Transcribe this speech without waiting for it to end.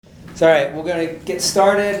So, all right, we're going to get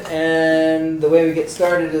started, and the way we get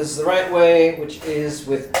started is the right way, which is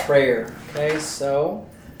with prayer. Okay, so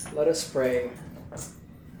let us pray.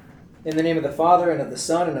 In the name of the Father, and of the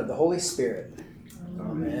Son, and of the Holy Spirit.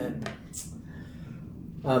 Amen.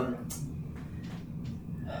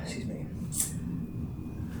 Excuse me.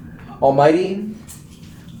 Almighty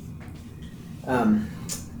and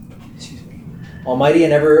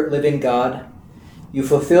ever-living God, you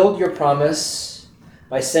fulfilled your promise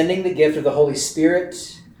by sending the gift of the Holy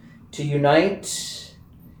Spirit to unite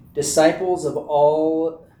disciples of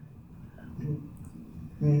all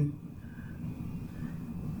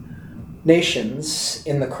nations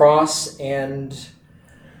in the cross and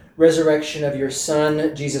resurrection of your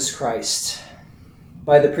Son, Jesus Christ.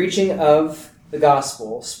 By the preaching of the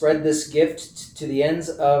gospel, spread this gift to the ends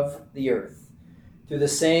of the earth. Through the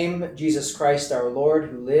same Jesus Christ our Lord,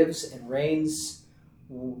 who lives and reigns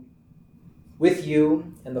with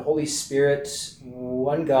you and the Holy Spirit,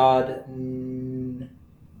 one God,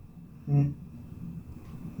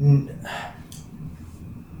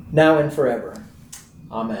 now and forever.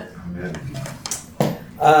 Amen.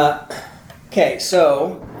 Amen. Okay,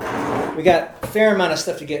 so we got a fair amount of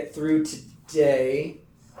stuff to get through today.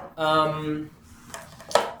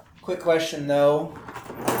 Quick question, though.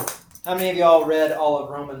 How many of y'all read all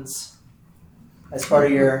of Romans as part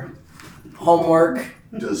of your homework?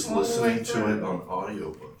 Just listening to it on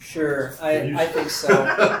audiobook. Sure, I think so.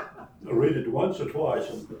 I read it once or twice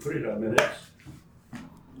in 39 minutes.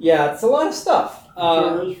 Yeah, it's a lot of stuff.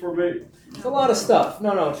 Sure is for me. It's a lot of stuff.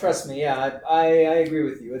 No, trust me. Yeah, I agree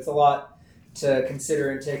with you. It's a lot to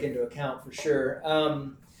consider and take into account for sure. I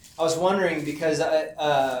was wondering because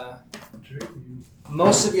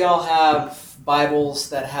most of y'all have Bibles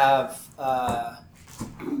that have,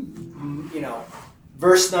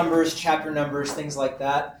 verse numbers, chapter numbers, things like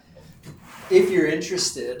that. If you're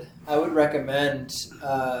interested, I would recommend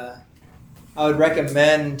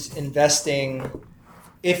investing,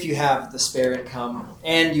 if you have the spare income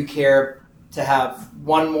and you care to have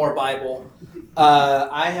one more Bible.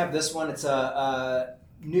 I have this one. It's a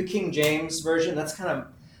New King James version. That's kind of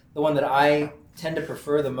the one that I tend to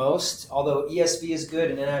prefer the most, although ESV is good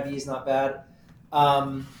and NIV is not bad.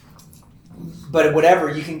 But whatever,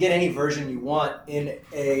 you can get any version you want in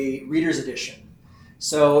a reader's edition.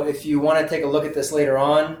 So if you want to take a look at this later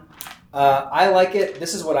on, I like it.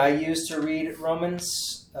 This is what I use to read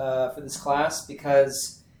Romans for this class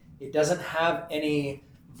because it doesn't have any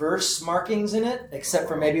verse markings in it, except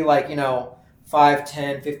for maybe 5,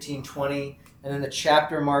 10, 15, 20. And then the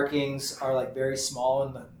chapter markings are very small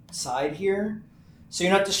on the side here. So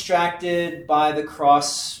you're not distracted by the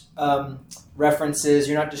cross references.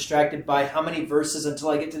 You're not distracted by how many verses until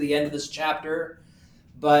I get to the end of this chapter.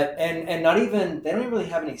 But and not even, they don't even really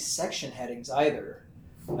have any section headings either,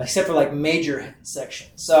 except for major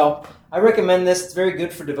sections. So I recommend this. It's very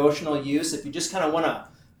good for devotional use. If you just kind of want to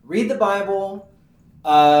read the Bible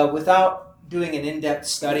without doing an in-depth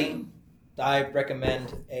study, I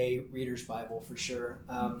recommend a reader's Bible for sure.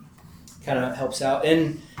 Kind of helps out.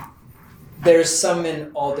 And there's some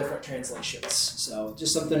in all different translations. So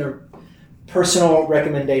just a personal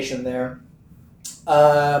recommendation there.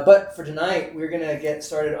 But for tonight, we're going to get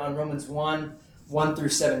started on Romans 1 through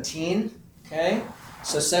 17. Okay?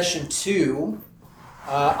 So session 2,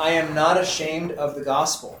 I am not ashamed of the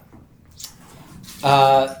gospel.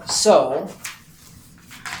 And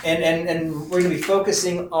we're going to be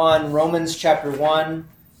focusing on Romans chapter 1,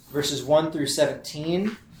 verses 1 through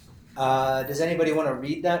 17. Does anybody want to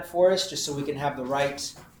read that for us, just so we can have the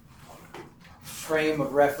right frame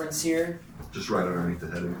of reference here? Just right underneath the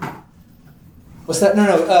heading. What's that?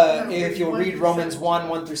 No. If you'll read Romans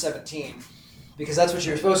 1 through 17. Because that's what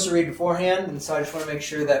you're supposed to read beforehand, and so I just want to make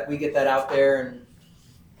sure that we get that out there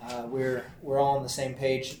and we're all on the same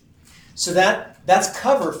page. So that's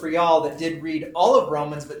cover for y'all that did read all of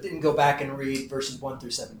Romans but didn't go back and read verses 1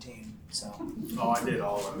 through 17. So. Oh, I did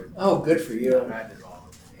all of it. Oh, good for you. I did all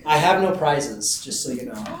of it. I have no prizes, just so you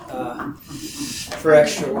know, for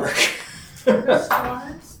extra work.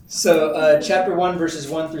 So, chapter 1, verses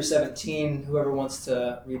 1 through 17, whoever wants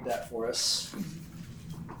to read that for us.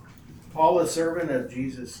 Paul, a servant of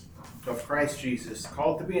Christ Jesus,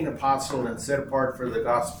 called to be an apostle and set apart for the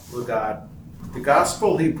gospel of God, the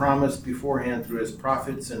gospel he promised beforehand through his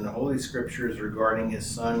prophets in the Holy Scriptures regarding his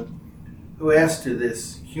Son, who as to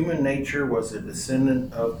this human nature was a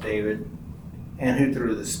descendant of David, and who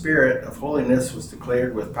through the Spirit of holiness was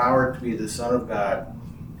declared with power to be the Son of God.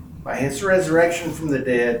 By his resurrection from the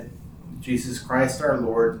dead, Jesus Christ our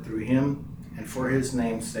Lord, through him and for his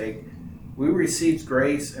name's sake, we received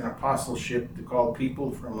grace and apostleship to call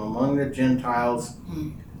people from among the Gentiles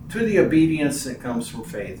to the obedience that comes from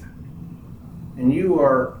faith. And you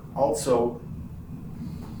also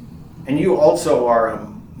are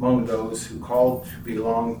among those who called to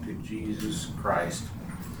belong to Jesus Christ.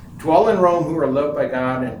 To all in Rome who are loved by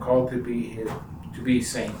God and called to be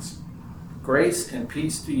saints, grace and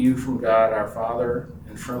peace to you from God our Father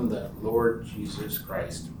and from the Lord Jesus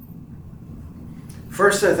Christ.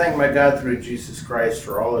 First, I thank my God through Jesus Christ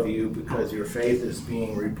for all of you, because your faith is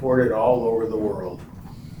being reported all over the world.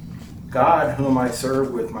 God, whom I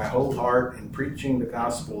serve with my whole heart in preaching the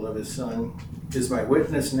gospel of his Son, is my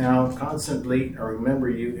witness now. Constantly I remember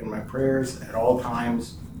you in my prayers at all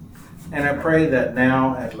times, and I pray that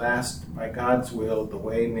now, at last, by God's will, the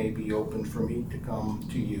way may be opened for me to come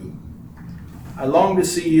to you. I long to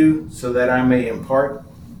see you so that I may impart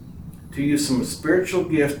to you some spiritual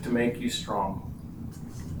gift to make you strong.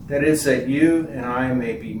 That is, that you and I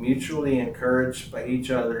may be mutually encouraged by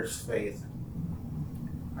each other's faith.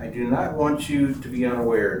 I do not want you to be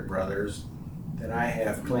unaware, brothers, that I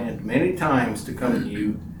have planned many times to come to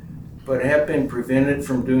you, but have been prevented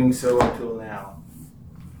from doing so until now,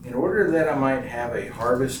 in order that I might have a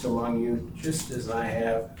harvest among you, just as I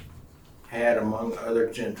have had among other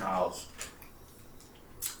Gentiles.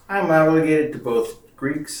 I am obligated to both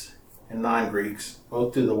Greeks and non-Greeks,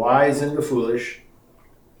 both to the wise and the foolish.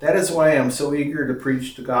 That is why I am so eager to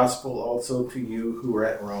preach the gospel also to you who are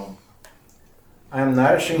at Rome. I am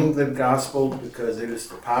not ashamed of the gospel, because it is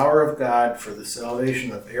the power of God for the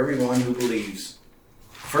salvation of everyone who believes.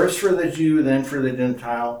 First for the Jew, then for the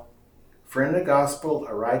Gentile. For in the gospel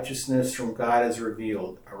a righteousness from God is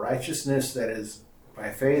revealed, a righteousness that is by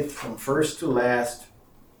faith from first to last,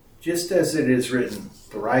 just as it is written,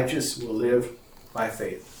 the righteous will live by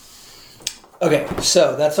faith. Okay,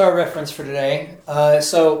 so that's our reference for today.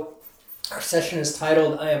 So our session is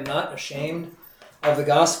titled, I Am Not Ashamed of the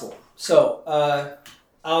Gospel. So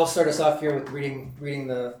I'll start us off here with reading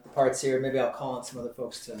the parts here. Maybe I'll call on some other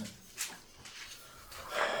folks to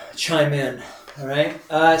chime in. All right.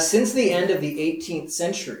 Since the end of the 18th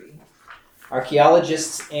century,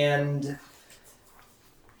 archaeologists and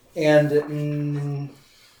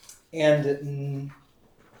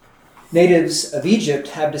natives of Egypt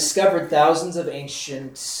have discovered thousands of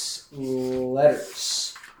ancient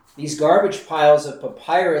letters. These garbage piles of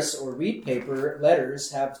papyrus or reed paper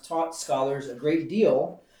letters have taught scholars a great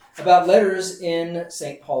deal about letters in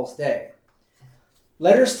St. Paul's day.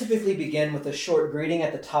 Letters typically begin with a short greeting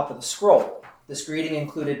at the top of the scroll. This greeting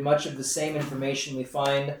included much of the same information we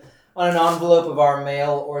find on an envelope of our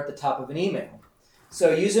mail or at the top of an email.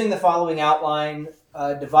 So using the following outline,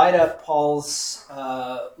 divide up Paul's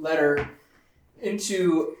letter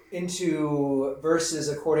into verses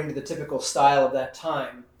according to the typical style of that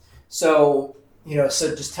time. So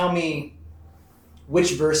just tell me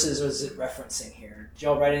which verses was it referencing here. Did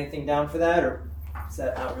y'all write anything down for that, or is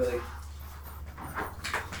that not really?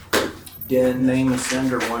 Name of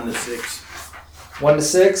sender 1 to 6. 1 to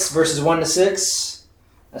 6, verses 1 to 6.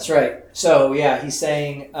 That's right. So yeah, he's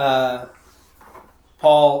saying Paul,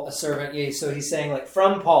 a servant. Yeah, so he's saying like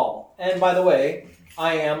from Paul. And by the way,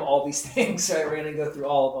 I am all these things. Right, we're going to go through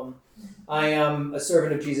all of them. I am a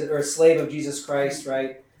servant of Jesus, or a slave of Jesus Christ.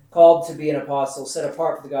 Right, called to be an apostle, set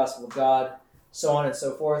apart for the gospel of God, so on and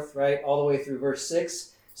so forth. Right, all the way through verse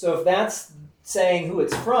 6. So if that's saying who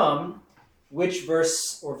it's from, which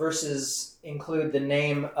verse or verses include the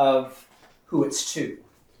name of who it's to?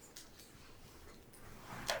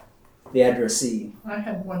 The addressee. I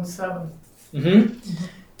had 1:7.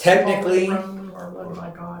 Technically, Are led by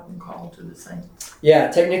God and called to the saints.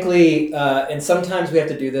 yeah, technically, and sometimes we have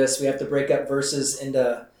to do this. We have to break up verses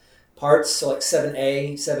into parts, so like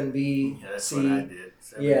 7a, 7b, Yeah, that's c. what I did.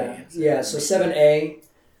 7A and Yeah. So 7B. 7a.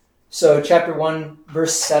 So chapter 1,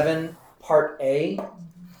 verse 7, part A.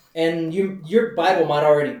 And your Bible might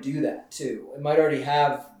already do that too. It might already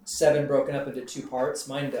have 7 broken up into 2 parts.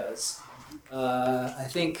 Mine does. I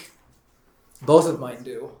think both of mine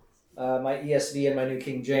do. My ESV and my New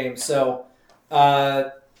King James. So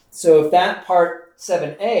if that part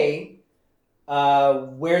 7a,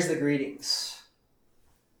 where's the greetings?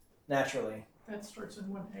 Naturally. That starts in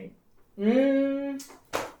 1:8.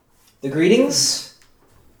 The greetings?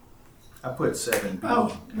 I put 7B.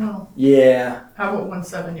 Oh, no. Yeah. How about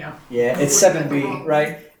 1:7? Yeah. Yeah, it's 7b,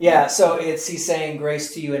 right? Yeah, so he's saying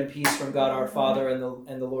grace to you and peace from God our Father and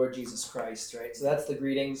the Lord Jesus Christ, right? So that's the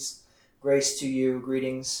greetings. Grace to you,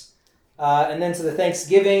 greetings. And then to the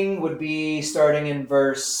thanksgiving would be starting in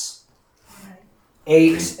verse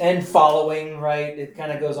 8 and following, right? It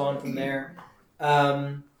kind of goes on from there.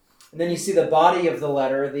 And then you see the body of the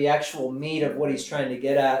letter, the actual meat of what he's trying to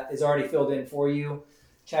get at is already filled in for you.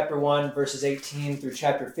 chapter 1, verses 18 through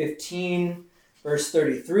chapter 15, verse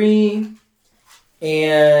 33.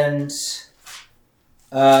 And so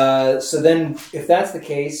then, if that's the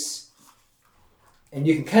case, and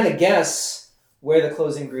you can kind of guess where the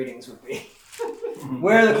closing greetings would be.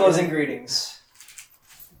 Where are the closing greetings?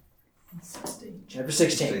 16. Chapter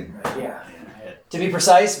 16. Right, yeah. Man, I had, To be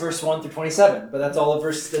precise, verse 1 through 27. But that's all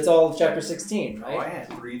of chapter 16, oh, I right? had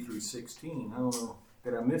 3 through 16. I don't know.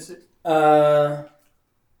 Did I miss it?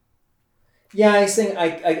 Yeah, I sing.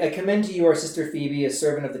 I commend to you our sister Phoebe, a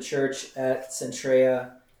servant of the church at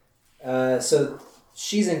Centrea. So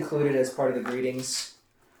she's included as part of the greetings.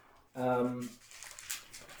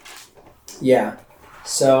 Yeah.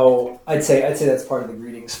 So I'd say that's part of the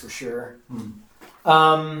greetings for sure.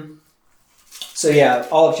 So yeah,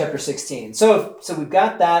 all of chapter 16. So we've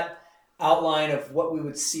got that outline of what we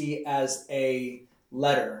would see as a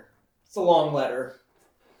letter. It's a long letter.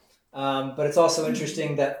 But it's also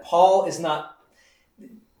interesting that Paul is not.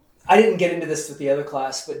 I didn't get into this with the other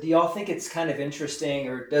class, but do y'all think it's kind of interesting,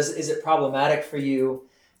 or is it problematic for you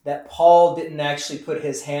that Paul didn't actually put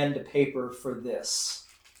his hand to paper for this?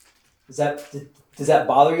 Does that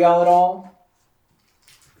bother y'all at all?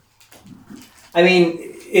 I mean,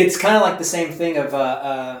 it's kind of like the same thing of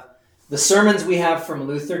the sermons we have from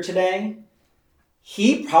Luther today.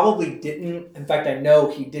 He probably didn't. In fact, I know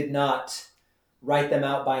he did not write them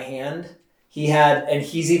out by hand. He had, and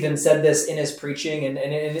he's even said this in his preaching and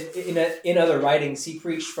in other writings, he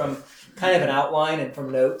preached from kind of an outline and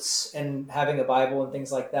from notes and having a Bible and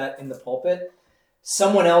things like that in the pulpit.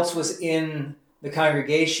 Someone else was in the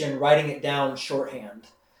congregation writing it down shorthand,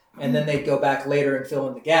 and then they'd go back later and fill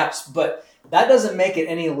in the gaps. But that doesn't make it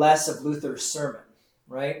any less of Luther's sermon,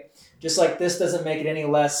 right? Just like this doesn't make it any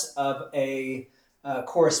less of a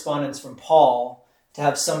correspondence from Paul to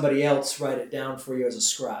have somebody else write it down for you as a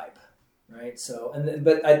scribe, right? So,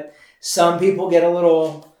 some people get a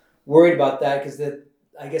little worried about that because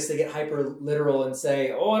I guess they get hyper literal and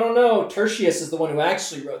say, "Oh, I don't know, Tertius is the one who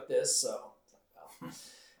actually wrote this." So,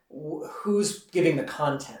 who's giving the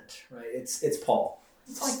content, right? It's Paul.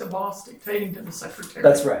 It's like the boss dictating to the secretary.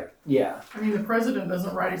 That's right. Yeah. I mean, the president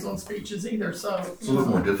doesn't write his own speeches either, so. It's a little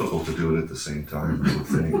more difficult to do it at the same time, I would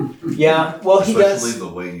think. Yeah. Well, he does. Especially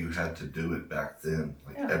the way you had to do it back then.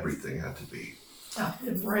 Like Yeah. everything had to be.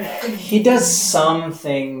 He does some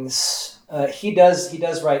things. He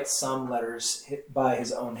does write some letters by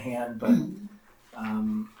his own hand, but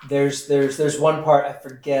there's one part I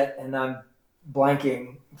forget, and I'm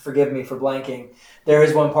blanking. Forgive me for blanking. There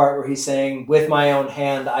is one part where he's saying, "With my own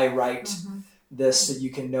hand, I write this, so you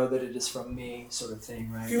can know that it is from me," sort of thing,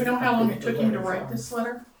 right? Do you know how long it took him to write this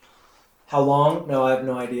letter? How long? No, I have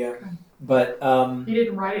no idea. But He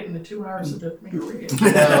didn't write it in the 2 hours it took me to read it. no,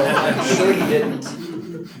 I'm sure he didn't.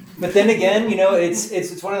 But then again,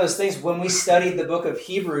 it's one of those things. When we studied the book of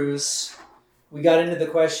Hebrews, we got into the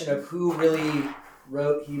question of who really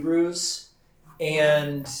wrote Hebrews,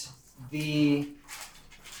 and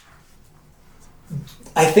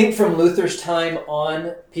I think from Luther's time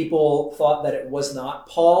on, people thought that it was not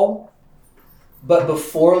Paul, but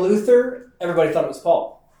before Luther, everybody thought it was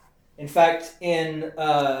Paul. In fact,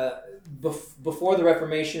 before the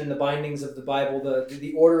Reformation and the bindings of the Bible,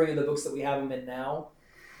 the ordering of the books that we have them in now,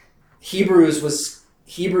 Hebrews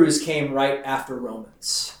came right after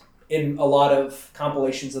Romans in a lot of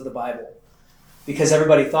compilations of the Bible, because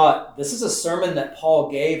everybody thought this is a sermon that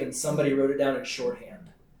Paul gave and somebody wrote it down in shorthand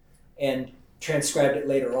and transcribed it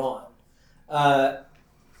later on. I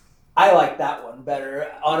like that one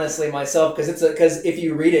better, honestly, myself, because if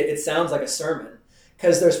you read it, it sounds like a sermon.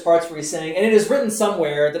 Because there's parts where he's saying, and it is written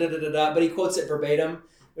somewhere, but he quotes it verbatim.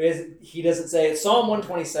 He doesn't say it's Psalm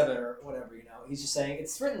 127 or whatever, He's just saying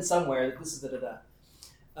it's written somewhere that this is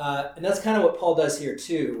and that's kind of what Paul does here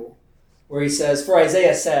too, where he says, "For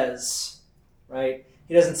Isaiah says," right?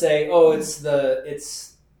 He doesn't say, "Oh, it's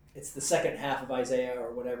the second half of Isaiah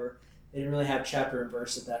or whatever." They didn't really have chapter and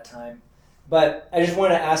verse at that time. But I just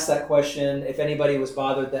wanted to ask that question, if anybody was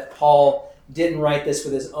bothered that Paul didn't write this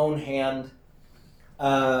with his own hand.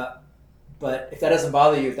 But if that doesn't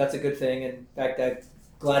bother you, that's a good thing. In fact, I'm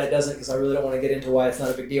glad it doesn't, because I really don't want to get into why it's not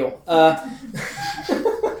a big deal.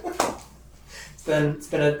 It's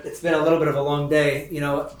been a little bit of a long day,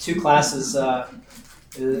 2 classes, and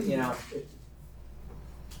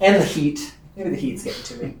the heat. Maybe the heat's getting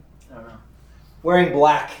to me. I don't know. Wearing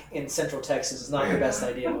black in Central Texas is not the best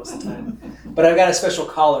idea most of the time. But I've got a special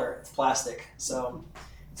collar. It's plastic, so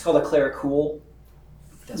it's called a Claricool.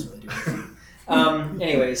 It doesn't really do anything.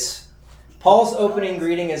 Anyways, Paul's opening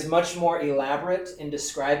greeting is much more elaborate in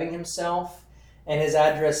describing himself and his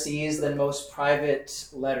addressees than most private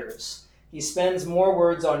letters. he spends more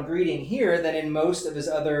words on greeting here than in most of his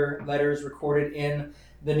other letters recorded in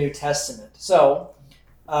the New Testament. So,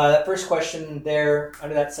 that first question there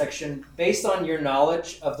under that section, based on your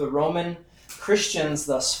knowledge of the Roman Christians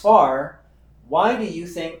thus far, why do you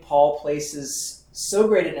think Paul places so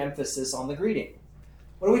great an emphasis on the greeting?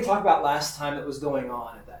 What did we talk about last time that was going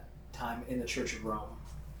on at that time in the Church of Rome?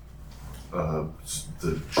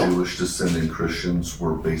 The Jewish descending Christians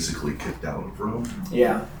were basically kicked out of Rome.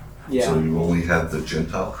 Yeah. So you only had the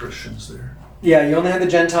Gentile Christians there. Yeah, you only had the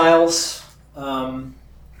Gentiles. And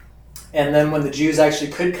then when the Jews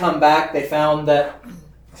actually could come back, they found that,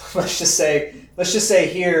 let's just say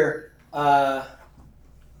here, I'm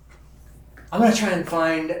going to try and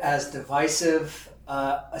find as divisive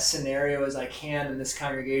a scenario as I can in this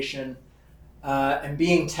congregation. And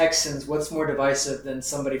being Texans, what's more divisive than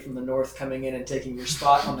somebody from the north coming in and taking your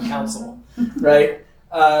spot on the council, right?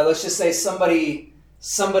 Let's just say somebody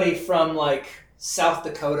from like South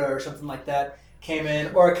Dakota or something like that came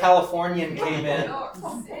in, or a Californian came in.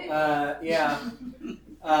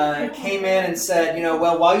 Came in and said,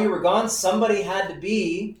 well, while you were gone, somebody had to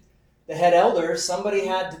be the head elder, somebody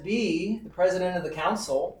had to be the president of the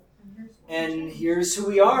council, and here's who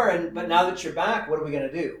we are. But now that you're back, what are we going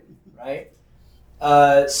to do, right?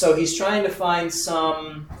 So he's trying to find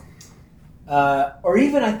some, or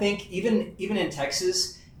even I think even in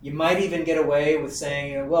Texas, you might even get away with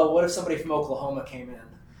saying, well, what if somebody from Oklahoma came in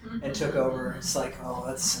and took over? It's like, oh,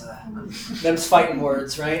 that's them's fighting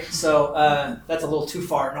words, right? So that's a little too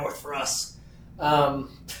far north for us.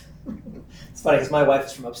 It's funny because my wife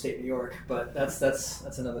is from upstate New York, but that's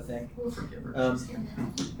another thing. We'll forgive her. She's here now.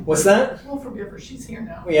 What's that? We'll forgive her. She's here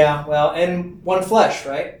now. Yeah, well, and one flesh,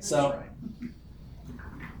 right? That's So. right.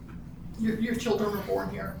 Your children were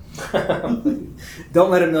born here.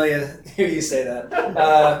 Don't let Amelia hear you say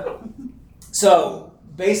that. So,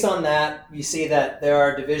 based on that, you see that there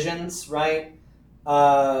are divisions, right?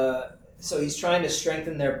 So he's trying to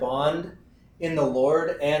strengthen their bond in the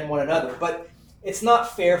Lord and one another. But it's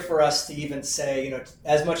not fair for us to even say,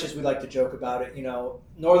 as much as we like to joke about it,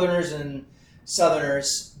 Northerners and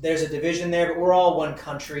Southerners, there's a division there, but we're all one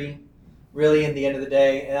country, really, in the end of the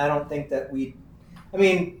day. And I don't think that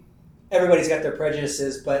everybody's got their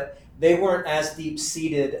prejudices, but they weren't as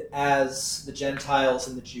deep-seated as the Gentiles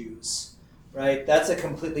and the Jews, right? That's a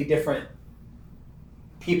completely different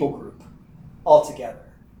people group altogether.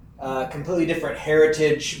 Completely different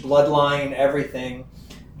heritage, bloodline, everything.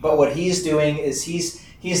 But what he's doing is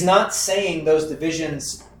he's not saying those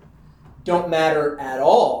divisions don't matter at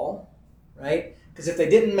all, right? Because if they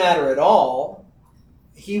didn't matter at all,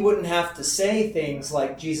 he wouldn't have to say things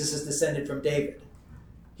like Jesus is descended from David.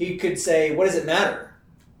 He could say, what does it matter?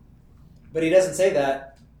 But he doesn't say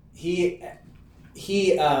that. He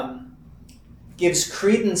gives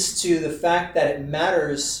credence to the fact that it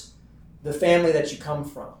matters the family that you come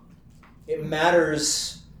from. It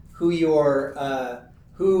matters who your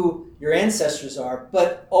ancestors are,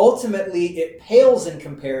 but ultimately it pales in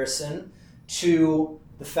comparison to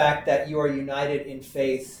the fact that you are united in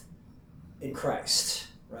faith in Christ,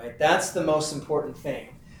 right? That's the most important thing.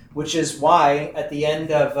 Which is why at the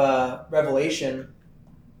end of Revelation,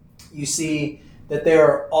 you see that there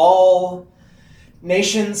are all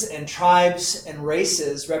nations and tribes and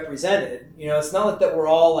races represented. It's not like that we're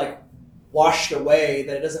all like washed away,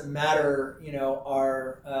 that it doesn't matter,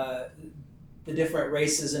 the different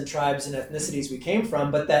races and tribes and ethnicities we came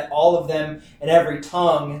from, but that all of them and every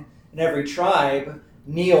tongue and every tribe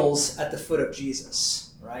kneels at the foot of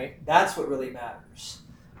Jesus, right? That's what really matters,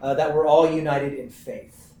 that we're all united in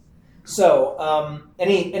faith. So,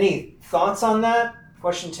 any thoughts on that?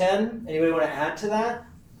 Question 10. Anybody want to add to that?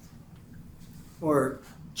 Or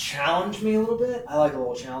challenge me a little bit? I like a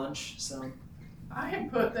little challenge. So, I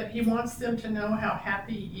had put that he wants them to know how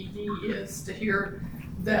happy ED is to hear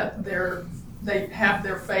that they have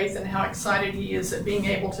their faith and how excited he is at being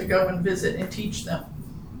able to go and visit and teach them.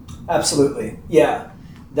 Absolutely. Yeah.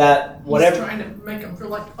 That whatever. He's trying to make them feel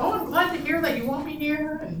like, oh, I'm glad to hear that you want me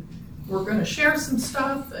here, and we're going to share some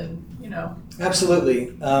stuff, and Absolutely.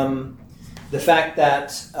 The fact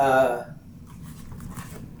that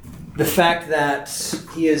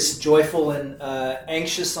he is joyful and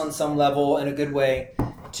anxious on some level in a good way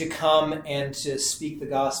to come and to speak the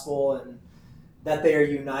gospel, and that they are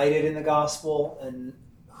united in the gospel and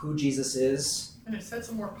who Jesus is. And it sets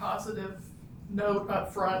a more positive note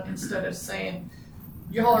up front instead of saying,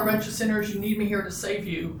 y'all are a bunch of sinners, you need me here to save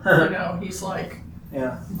you. He's like,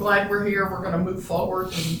 yeah, I'm glad we're here, we're going to move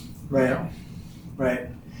forward. And, Right.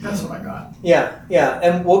 That's what I got. Yeah.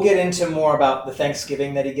 And we'll get into more about the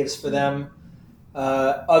thanksgiving that he gives for them.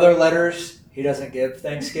 Other letters, he doesn't give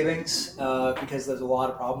Thanksgivings because there's a lot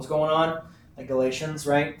of problems going on, like Galatians,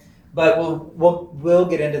 right? But we'll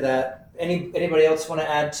get into that. Anybody else want to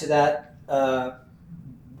add to that?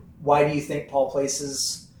 Why do you think Paul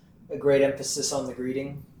places a great emphasis on the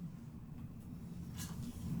greeting?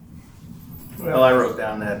 Well, I wrote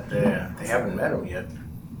down that they haven't met him yet.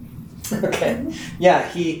 Okay. Yeah,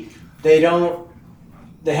 they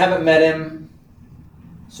haven't met him,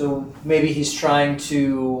 so maybe he's trying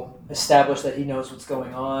to establish that he knows what's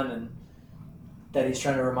going on and that he's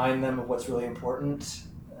trying to remind them of what's really important.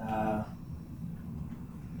 And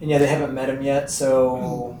yeah, they haven't met him yet,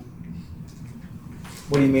 so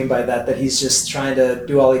what do you mean by that? That he's just trying to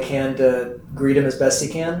do all he can to greet him as best he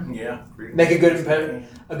can? Yeah. Make a good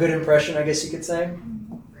impression, I guess you could say.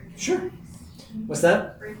 Sure. What's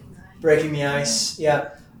that? Breaking the ice. Yeah.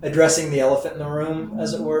 Addressing the elephant in the room,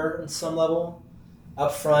 as it were, on some level.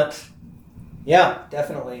 Up front. Yeah,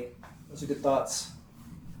 definitely. Those are good thoughts.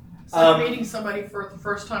 It's like meeting somebody for the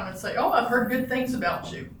first time and say, "Oh, I've heard good things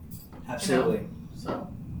about you." Absolutely. So.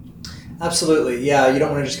 Absolutely. Yeah, you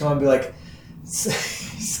don't want to just come up and be like,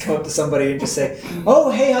 just come up to somebody and just say, "Oh,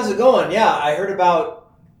 hey, how's it going? Yeah, I heard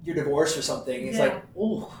about your divorce or something." It's like,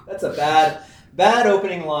 oh, that's a bad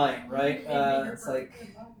opening line, right? It's like,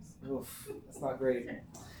 oof, that's not great.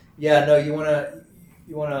 Yeah, no, you wanna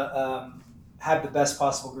have the best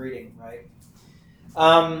possible greeting, right?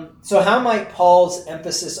 So how might Paul's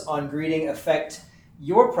emphasis on greeting affect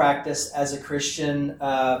your practice as a Christian,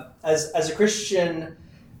 as a Christian,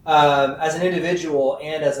 as an individual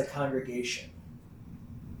and as a congregation?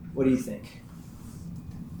 What do you think?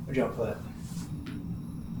 Where'd you put it?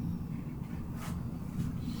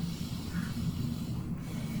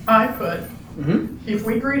 I put, if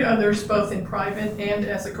we greet others both in private and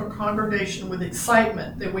as a congregation with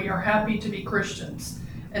excitement that we are happy to be Christians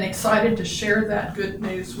and excited to share that good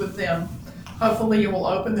news with them, hopefully it will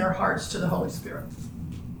open their hearts to the Holy Spirit.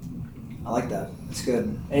 I like that. That's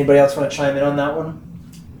good. Anybody else want to chime in on that one?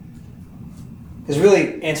 Because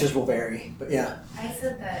really, answers will vary. But yeah. I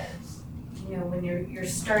said that, when you're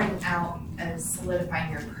starting out as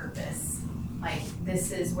solidifying your purpose, like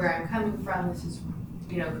this is where I'm coming from, this is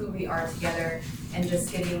who we are together, and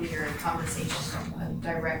just giving your conversation a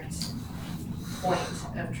direct point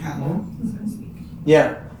of travel, so to speak.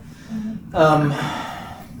 Yeah.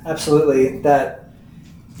 Absolutely. That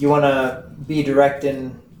you want to be direct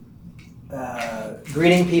in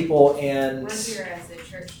greeting people and... We're here as a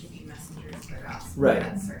church to be messengers of the gospel. Right.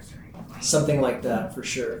 That's our starting point. Something like that, for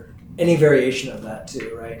sure. Any variation of that,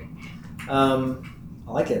 too, right?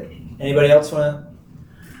 I like it. Anybody else want to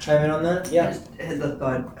chime in on that? Yeah. Just as a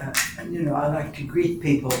thought, I like to greet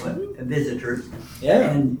people, visitors.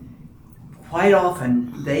 Yeah. And quite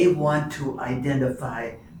often they want to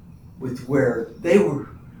identify with where they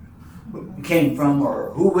came from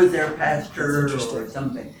or who was their pastor or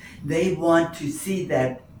something. They want to see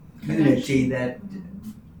that unity, that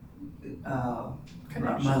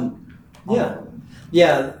among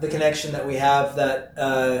Yeah, the connection that we have. That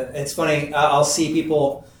it's funny. I'll see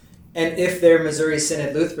people, and if they're Missouri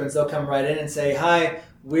Synod Lutherans, they'll come right in and say, "Hi,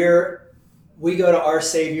 we go to Our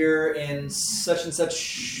Savior in such and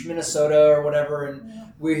such Minnesota or whatever, and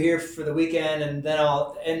we're here for the weekend." And then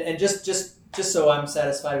I'll just so I'm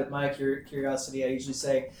satisfied with my curiosity, I usually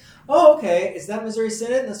say, "Oh, okay, is that Missouri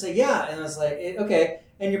Synod?" And they'll say, "Yeah," and I was like, "Okay,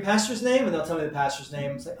 and your pastor's name?" And they'll tell me the pastor's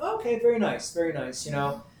name. It's like, oh, "Okay, very nice, very nice."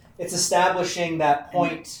 It's establishing that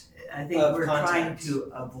point. I think we're contact. trying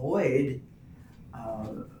to avoid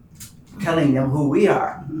telling them who we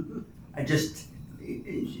are. I just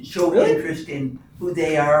show interest in who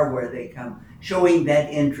they are, where they come, showing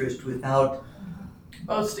that interest without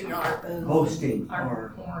Boasting our boasting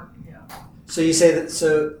or yeah. So you say that.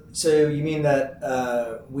 So you mean that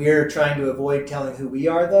we're trying to avoid telling who we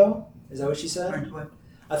are, though? Is that what you said? What?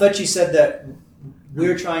 I thought you said that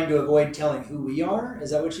we're trying to avoid telling who we are.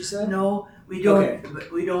 Is that what you said? No, we don't. Okay.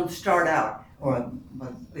 We don't start out, or at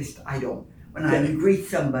least I don't. When I greet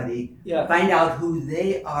somebody, Yeah. find out who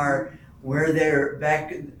they are, where their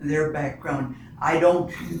background. I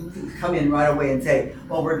don't come in right away and say,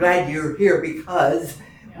 "Well, we're glad you're here because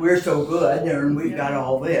we're so good and we've got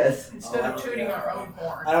all this." instead of tooting our own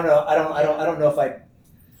horn. I don't know. I don't know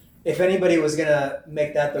if anybody was gonna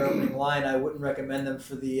make that their opening line, I wouldn't recommend them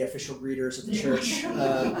for the official greeters of the church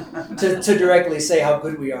to directly say how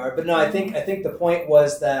good we are. But no, I think the point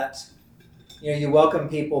was that you welcome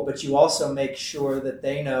people, but you also make sure that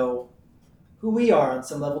they know who we are on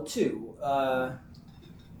some level too.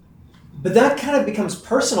 But that kind of becomes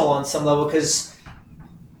personal on some level because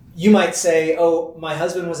you might say, "Oh, my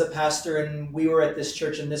husband was a pastor and we were at this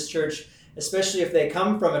church and this church," especially if they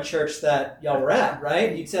come from a church that y'all were at,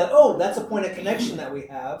 right? You'd say, oh, that's a point of connection that we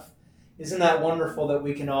have. Isn't that wonderful that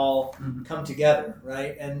we can all come together,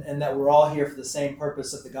 right? And that we're all here for the same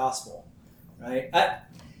purpose of the gospel, right?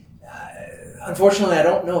 Unfortunately, I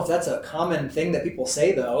don't know if that's a common thing that people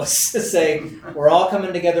say, though, is to say we're all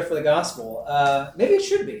coming together for the gospel. Maybe it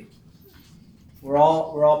should be. We're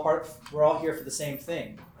all here for the same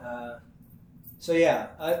thing. So yeah,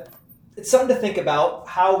 it's something to think about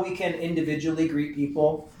how we can individually greet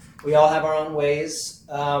people. We all have our own ways,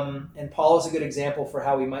 and Paul is a good example for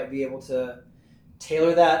how we might be able to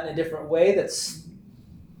tailor that in a different way. That's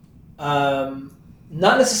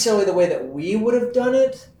not necessarily the way that we would have done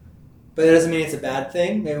it, but it doesn't mean it's a bad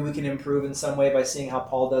thing. Maybe we can improve in some way by seeing how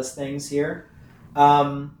Paul does things here.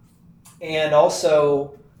 And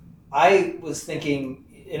also, I was thinking,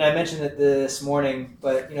 and I mentioned it this morning,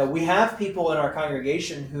 but we have people in our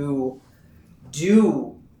congregation who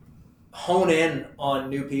do hone in on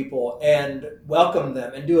new people and welcome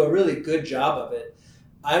them and do a really good job of it.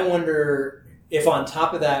 I wonder if on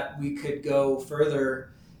top of that we could go further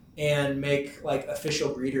and make like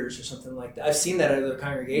official greeters or something like that. I've seen that at other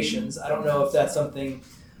congregations. I don't know if that's something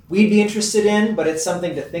we'd be interested in, but it's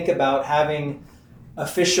something to think about, having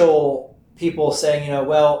official people saying,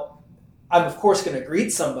 well, I'm of course going to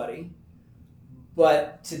greet somebody,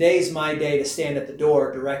 but today's my day to stand at the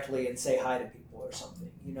door directly and say hi to people or something.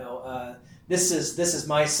 This is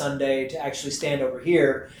my Sunday to actually stand over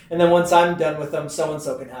here, and then once I'm done with them, so and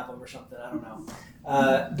so can have them or something. I don't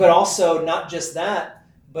know. But also not just that,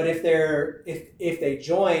 but if they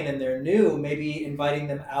join and they're new, maybe inviting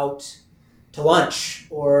them out to lunch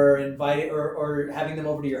or having them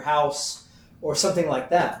over to your house or something like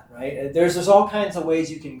that. Right? There's all kinds of ways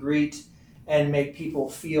you can greet and make people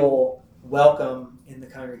feel welcome in the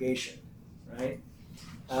congregation. Right?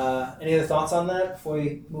 Any other thoughts on that before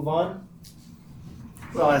we move on?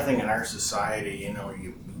 Well, I think in our society,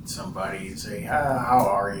 you meet somebody and say, how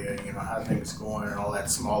are you? How things going and all that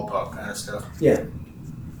small talk kind of stuff. Yeah.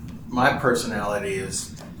 My personality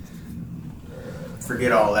is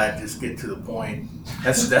forget all that, just get to the point.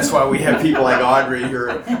 That's why we have people like Audrey who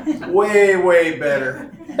are way, way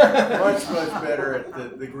better. Much, much better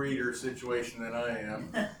at the greeter situation than I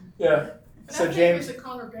am. Yeah. So I think James, as a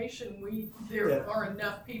congregation, there are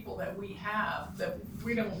enough people that we have that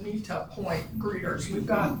we don't need to appoint greeters. We've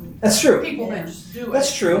got that's true. people that just do it.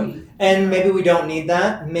 That's true. And maybe we don't need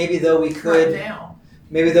that. Maybe though we could. Right now.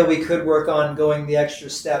 Maybe though we could work on going the extra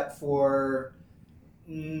step for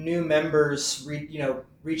new members,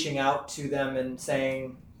 reaching out to them and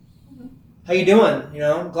saying, "How you doing?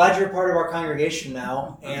 I'm glad you're a part of our congregation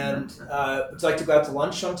now, and would you like to go out to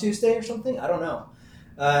lunch on Tuesday or something?" I don't know.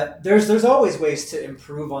 There's always ways to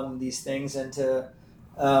improve on these things and to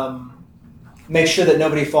make sure that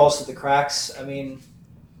nobody falls through the cracks. I mean,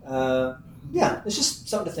 it's just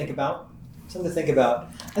something to think about.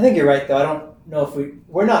 I think you're right, though. I don't know if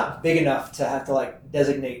we're not big enough to have to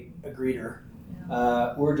designate a greeter.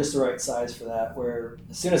 We're just the right size for that. Where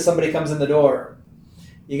as soon as somebody comes in the door,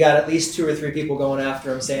 you got at least 2 or 3 people going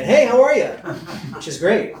after them saying, "Hey, how are you?" Which is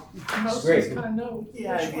great. Most great. of us kind of know.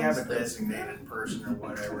 Yeah, which if you have a ones that- designated person or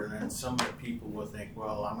whatever, then some of the people will think,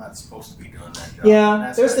 well, I'm not supposed to be doing that job. Yeah, And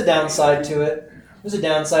that's there's the not great. downside to it. There's a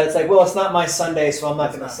downside. It's like, well, it's not my Sunday, so I'm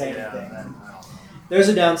not going to say Yeah, anything. I don't know. There's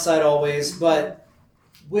a downside always, but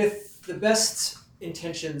with the best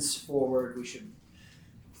intentions forward, we should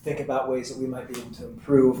think about ways that we might be able to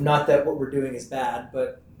improve. Not that what we're doing is bad,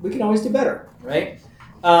 but we can always do better, right?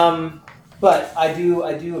 But I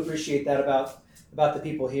do appreciate that about the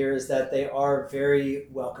people here, is that they are very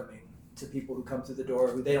welcoming to people who come through the door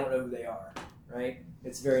who they don't know who they are, right?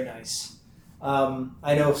 It's very nice.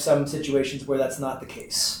 I know of some situations where that's not the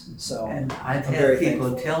case. So And I've I'm had very people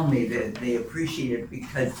thankful. tell me that they appreciate it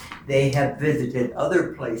because they have visited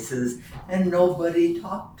other places and nobody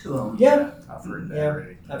talked to them. yeah, I've heard that Yeah.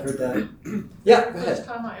 already. I've heard that. Yeah, go The first ahead.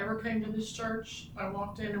 time I ever came to this church, I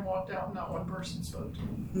walked in and walked out, and not one person spoke to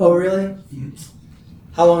me. Oh, really?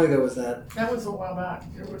 How long ago was that? That was a while back.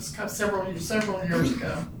 It was several years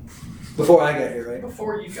ago, Before I got here, right?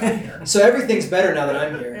 before you got here. So everything's better now that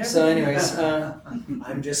I'm here. So, anyways,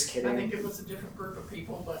 I'm just I kidding. think it was a different group of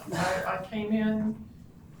people, but I came in,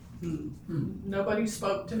 nobody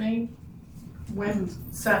spoke to me,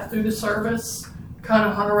 sat through the service, kind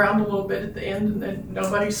of hung around a little bit at the end, and then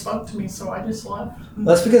nobody spoke to me, so I just left.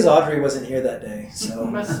 That's because Audrey wasn't here that day. So,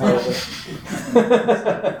 Must-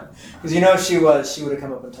 because if she was, she would have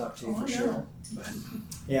come up and talked to you Oh, for I sure. know.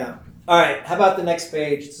 Yeah. All right. How about the next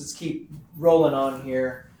page? Let's keep rolling on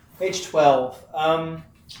here. Page 12.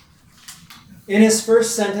 In his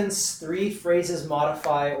first sentence, 3 phrases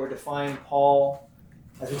modify or define Paul.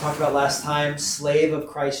 As we talked about last time, slave of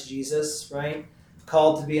Christ Jesus, right?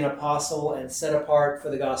 Called to be an apostle and set apart for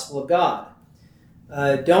the gospel of God.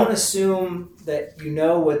 Don't assume that you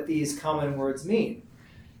know what these common words mean.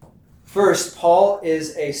 First, Paul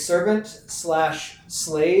is a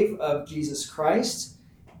servant/slave of Jesus Christ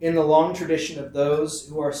in the long tradition of those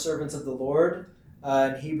who are servants of the Lord.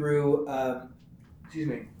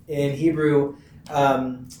 In Hebrew,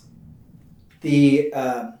 the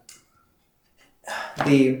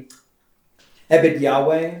Ebed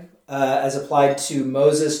Yahweh, as applied to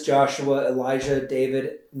Moses, Joshua, Elijah,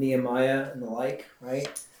 David, Nehemiah, and the like, right?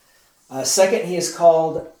 Second, he is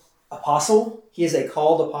called apostle. He is a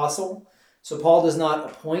called apostle. So Paul does not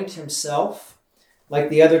appoint himself. Like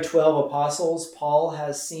the other 12 apostles, Paul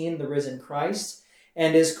has seen the risen Christ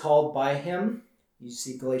and is called by him. You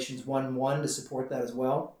see Galatians 1:1 to support that as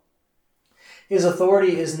well. His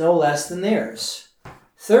authority is no less than theirs.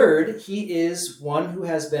 Third, he is one who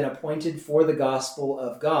has been appointed for the gospel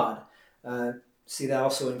of God. See that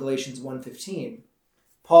also in Galatians 1:15.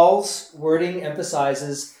 Paul's wording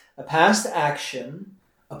emphasizes a past action,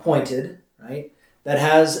 appointed, right, that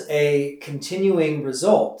has a continuing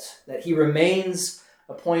result, that he remains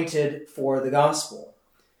appointed for the gospel.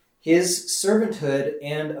 His servanthood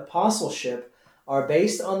and apostleship are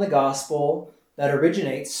based on the gospel that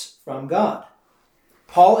originates from God.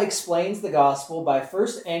 Paul explains the gospel by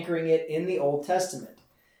first anchoring it in the Old Testament.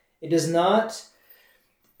 It does not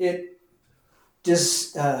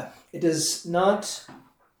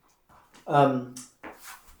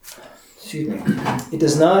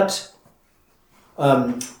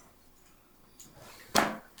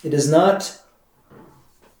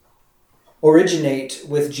originate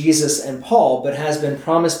with Jesus and Paul, but has been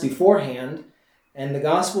promised beforehand, and the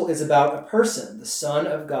gospel is about a person, the Son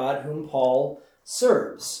of God, whom Paul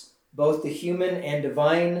serves. Both the human and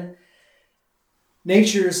divine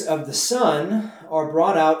natures of the Son are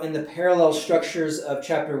brought out in the parallel structures of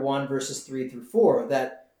chapter 1, verses 3 through 4,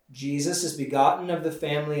 that Jesus is begotten of the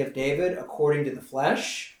family of David according to the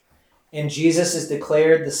flesh, and Jesus is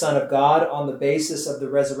declared the Son of God on the basis of the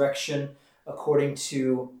resurrection according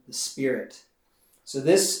to the Spirit. So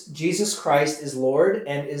this Jesus Christ is Lord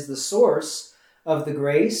and is the source of the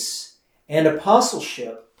grace and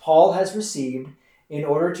apostleship Paul has received in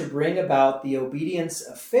order to bring about the obedience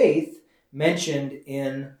of faith mentioned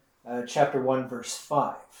in chapter 1, verse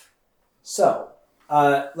 5. So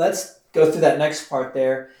let's go through that next part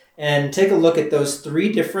there and take a look at those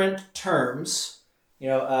 3 different terms,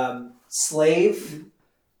 slave,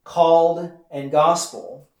 called, and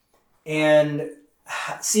gospel, and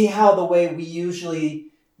see how the way we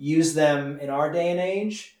usually use them in our day and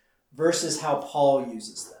age versus how Paul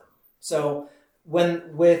uses them. So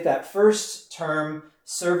with that first term,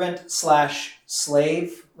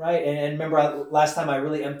 servant/slave, right? And remember last time I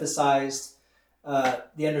really emphasized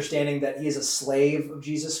the understanding that he is a slave of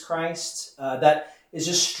Jesus Christ. That is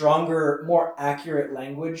just stronger, more accurate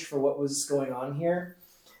language for what was going on here.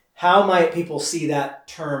 How might people see that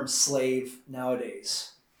term slave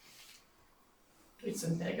nowadays? It's a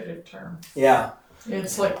negative term. Yeah.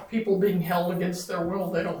 It's like people being held against their will.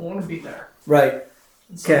 They don't want to be there. Right.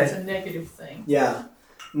 And so Okay. it's a negative thing. Yeah.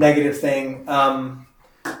 Negative thing.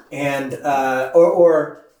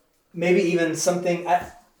 Or maybe even something,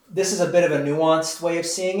 this is a bit of a nuanced way of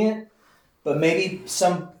seeing it, but maybe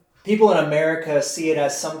some people in America see it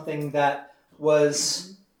as something that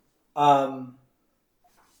was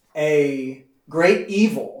a great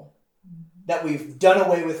evil that we've done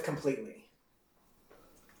away with completely.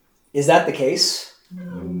 Is that the case?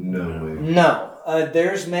 No way. No.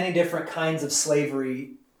 There's many different kinds of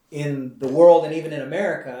slavery in the world and even in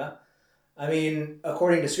America. I mean,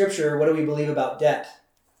 according to Scripture, what do we believe about debt?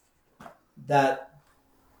 That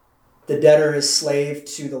the debtor is slave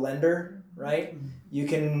to the lender, right? You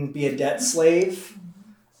can be a debt slave.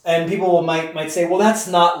 And people might say, well, that's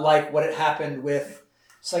not like what it happened with.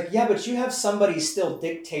 It's like, yeah, but you have somebody still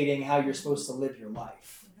dictating how you're supposed to live your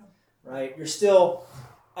life, right? You're still,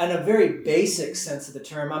 in a very basic sense of the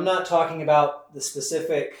term, I'm not talking about the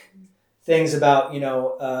specific things about,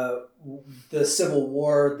 the Civil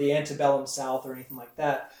War, the antebellum South, or anything like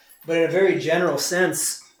that. But in a very general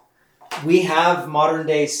sense, we have modern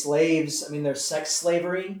day slaves. I mean, there's sex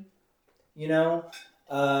slavery, there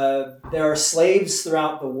are slaves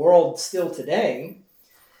throughout the world still today.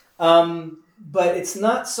 But it's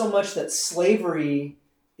not so much that slavery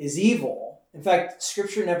is evil. In fact,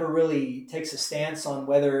 Scripture never really takes a stance on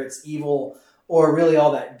whether it's evil or really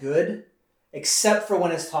all that good, except for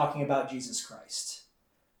when it's talking about Jesus Christ,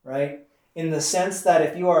 right? in the sense that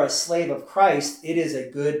if you are a slave of Christ, it is a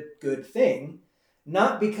good thing,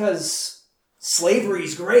 not because slavery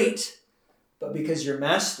is great, but because your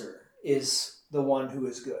master is the one who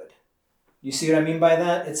is good. You see what I mean by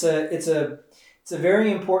that? It's a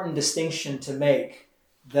very important distinction to make,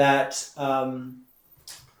 that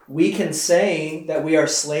we can say that we are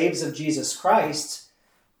slaves of Jesus Christ,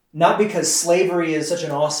 not because slavery is such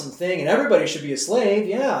an awesome thing and everybody should be a slave,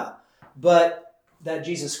 yeah, but that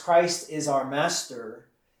Jesus Christ is our master,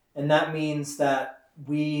 and that means that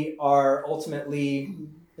we are ultimately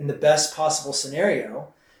in the best possible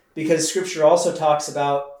scenario, because Scripture also talks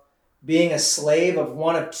about being a slave of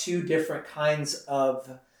one of two different kinds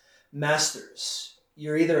of masters.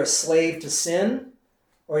 You're either a slave to sin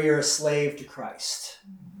or you're a slave to Christ.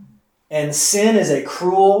 And sin is a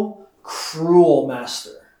cruel, cruel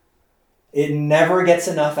master. It never gets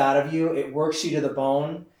enough out of you. It works you to the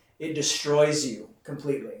bone. It destroys you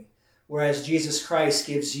completely. Whereas Jesus Christ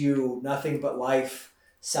gives you nothing but life,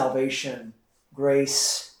 salvation,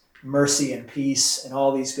 grace, mercy, and peace, and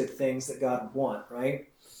all these good things that God would want, right?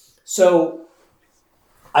 So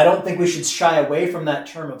I don't think we should shy away from that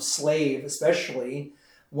term of slave, especially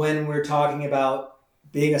when we're talking about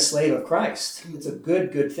being a slave of Christ. It's a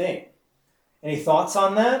good thing. Any thoughts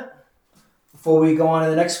on that before we go on to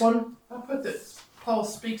the next one? I'll put that Paul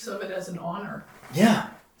speaks of it as an honor. Yeah.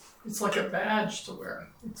 It's like a badge to wear.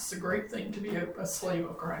 It's a great thing to be a slave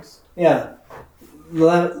of Christ. Yeah.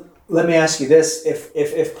 Let me ask you this.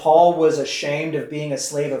 If Paul was ashamed of being a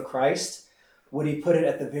slave of Christ, would he put it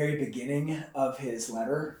at the very beginning of his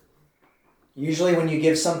letter? Usually when you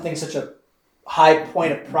give something such a high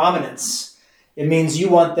point of prominence, it means you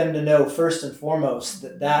want them to know first and foremost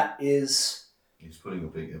that is... He's putting a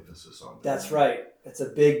big emphasis on that. That's right. It's a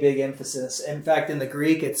big emphasis. In fact, in the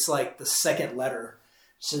Greek, it's like the second letter.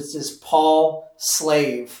 So it's just Paul,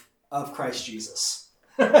 slave of Christ Jesus.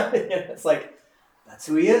 It's like, that's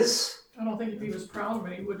who he is. I don't think if he was proud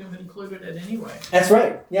of it, he wouldn't have included it anyway. That's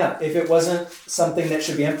right. Yeah. If it wasn't something that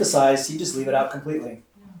should be emphasized, you just leave it out completely.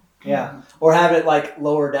 Yeah. Or have it like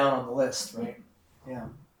lower down on the list, right?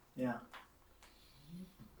 Yeah.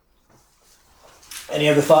 Any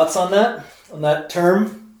other thoughts on that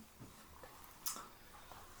term?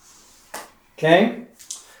 Okay.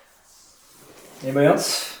 Anybody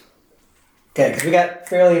else? Okay, because we got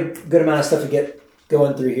fairly good amount of stuff to get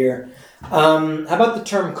going through here. How about the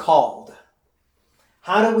term called?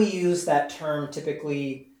 How do we use that term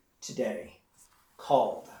typically today?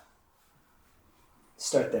 Called.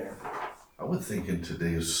 Start there. I would think in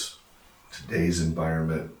today's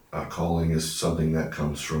environment, calling is something that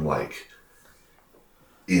comes from like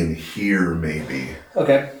in here maybe,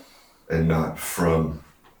 Okay. and not from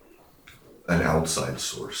an outside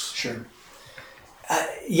source. Sure.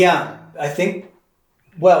 Yeah, I think,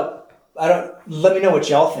 well, let me know what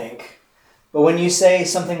y'all think. But when you say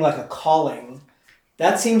something like a calling,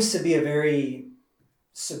 that seems to be a very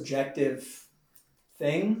subjective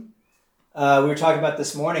thing. We were talking about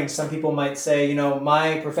this morning. Some people might say,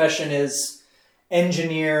 my profession is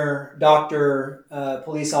engineer, doctor,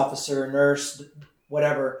 police officer, nurse,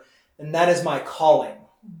 whatever. And that is my calling,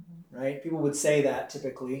 right? People would say that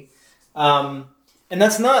typically. And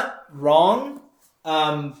that's not wrong.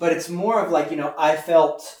 But it's more of like, I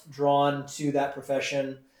felt drawn to that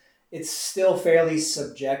profession. It's still fairly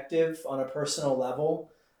subjective on a personal level.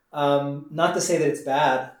 Not to say that it's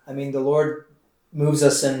bad. I mean, the Lord moves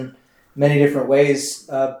us in many different ways.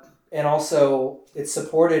 And also it's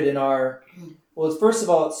supported first of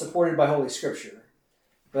all, it's supported by Holy Scripture.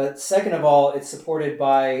 But second of all, it's supported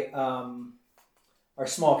by our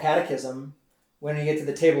small catechism when you get to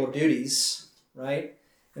the table of duties, right?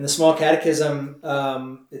 In the Small Catechism,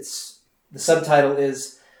 the subtitle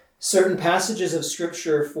is Certain Passages of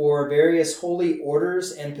Scripture for Various Holy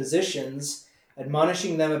Orders and Positions,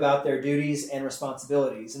 Admonishing Them About Their Duties and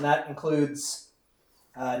Responsibilities. And that includes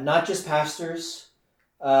not just pastors,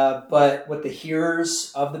 but what the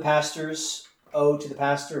hearers of the pastors owe to the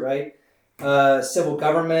pastor, right? Civil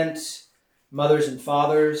government, mothers and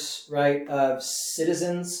fathers, right?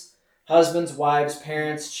 Citizens, husbands, wives,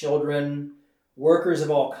 parents, children, workers of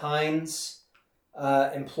all kinds,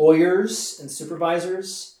 employers and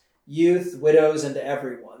supervisors, youth, widows, and to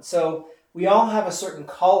everyone. So we all have a certain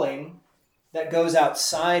calling that goes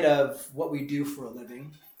outside of what we do for a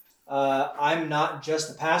living. I'm not just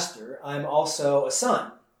a pastor. I'm also a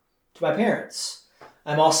son to my parents.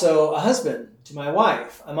 I'm also a husband to my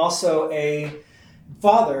wife. I'm also a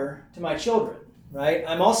father to my children, right?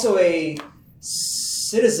 I'm also a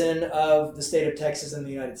citizen of the state of Texas in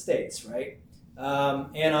the United States, right?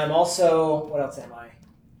 And I'm also, what else am I?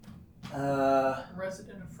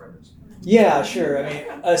 Resident of Fredericksburg. Yeah, sure. I mean,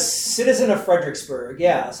 a citizen of Fredericksburg.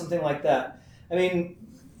 Yeah, something like that. I mean,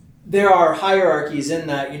 there are hierarchies in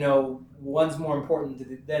that, one's more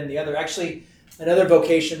important than the other. Actually, another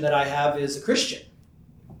vocation that I have is a Christian.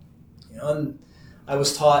 And I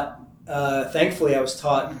was taught, thankfully,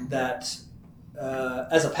 that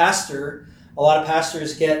as a pastor, a lot of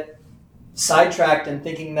pastors get sidetracked in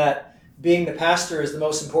thinking that being the pastor is the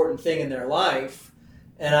most important thing in their life.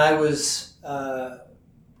 And I was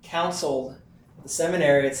counseled at the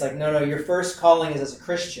seminary. It's like, no, your first calling is as a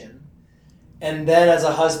Christian, and then as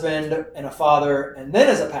a husband and a father, and then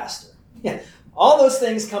as a pastor. Yeah, all those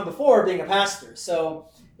things come before being a pastor. So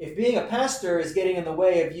if being a pastor is getting in the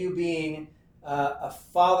way of you being a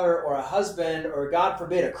father or a husband or, God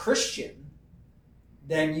forbid, a Christian,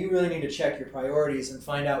 then you really need to check your priorities and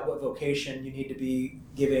find out what vocation you need to be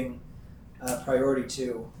giving priority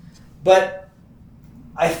to. But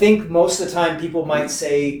I think most of the time people might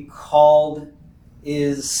say called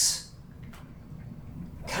is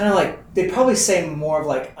kind of like, they probably say more of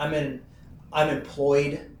like, I'm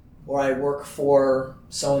employed, or I work for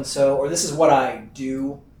so-and-so, or this is what I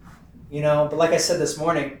do, But like I said this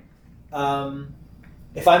morning,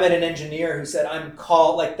 if I met an engineer who said, I'm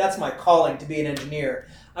called, like that's my calling to be an engineer,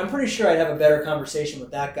 I'm pretty sure I'd have a better conversation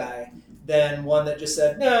with that guy than one that just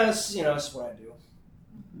said, no, it's what I do.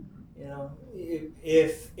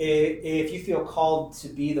 If you feel called to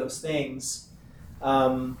be those things,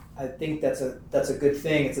 I think that's a good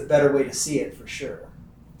thing. It's a better way to see it for sure.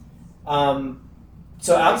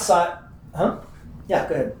 So outside, Yeah,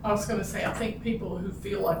 go ahead. I was going to say, I think people who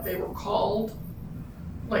feel like they were called,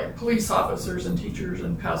 like police officers and teachers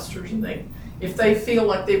and pastors, and if they feel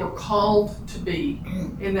like they were called to be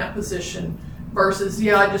in that position versus,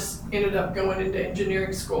 I just ended up going into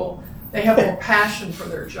engineering school, they have more passion for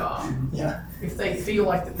their job. Yeah. If they feel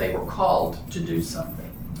like that they were called to do something.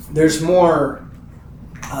 There's more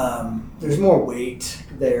weight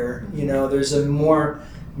there. There's a more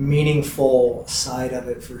meaningful side of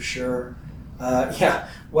it for sure.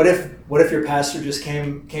 What if your pastor just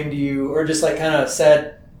came to you, or just like kind of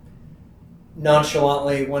said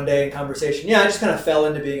nonchalantly one day in conversation, I just kind of fell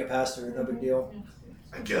into being a pastor, no big deal.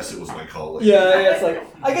 I guess it was my calling. Yeah, it's like,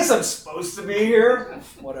 I guess I'm supposed to be here.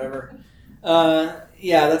 Whatever.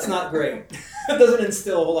 That's not great. It doesn't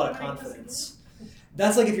instill a whole lot of confidence.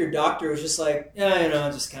 That's like if your doctor was just like, it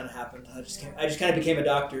just kind of happened. I just kind of became a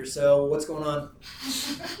doctor. So what's going on?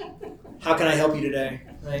 How can I help you today?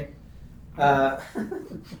 Right?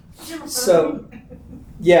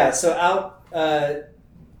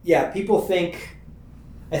 People think,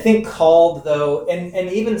 I think called though, and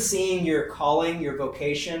even seeing your calling, your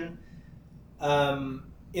vocation,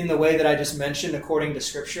 in the way that I just mentioned, according to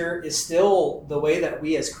Scripture, is still the way that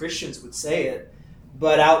we as Christians would say it.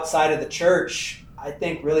 But outside of the church, I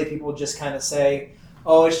think really people just kind of say,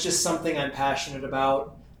 oh, it's just something I'm passionate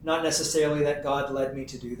about, not necessarily that God led me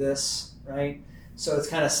to do this, right? So it's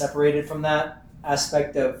kind of separated from that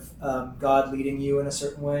aspect of God leading you in a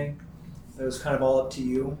certain way. It was kind of all up to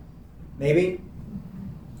you, maybe?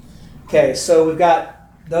 Okay, so we've got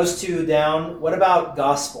those two down. What about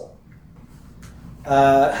gospel?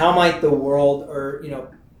 How might the world, or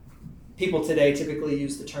people today typically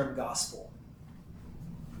use the term gospel?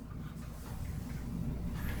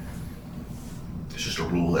 It's just a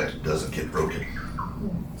rule that doesn't get broken.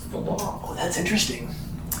 It's the law. Oh, that's interesting.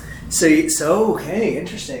 So okay,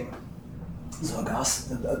 interesting. So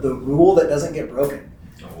gospel, the rule that doesn't get broken.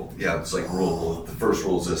 Oh, yeah, it's like rule. The first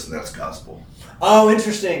rule is this, and that's gospel. Oh,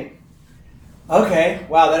 interesting. Okay,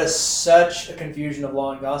 wow, that is such a confusion of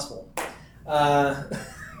law and gospel. We'll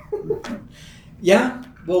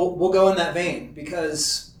go in that vein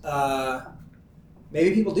because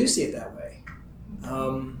maybe people do see it that way.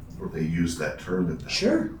 Or they use that term in that.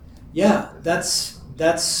 Sure. Yeah, that's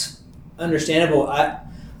understandable.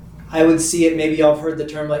 I would see it, maybe y'all have heard the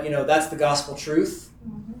term like, that's the gospel truth,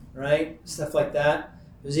 right? Stuff like that.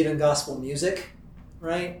 There's even gospel music,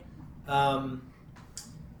 right?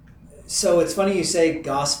 So it's funny you say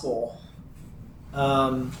gospel.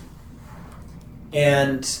 And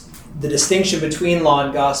the distinction between law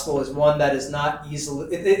and gospel is one that is not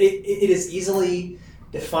easily, it is easily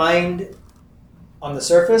defined on the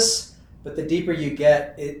surface, but the deeper you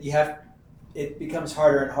get, it becomes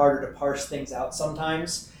harder and harder to parse things out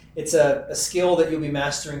sometimes. It's a skill that you'll be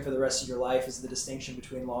mastering for the rest of your life, is the distinction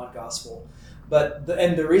between law and gospel. But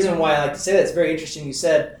the reason why I like to say that, it's very interesting. You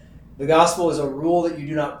said the gospel is a rule that you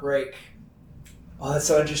do not break. Oh, that's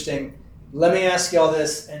so interesting. Let me ask y'all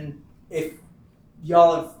this, and if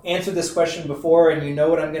y'all have answered this question before and you know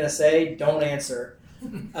what I'm going to say, don't answer.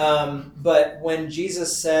 But when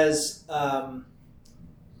Jesus says,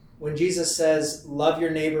 love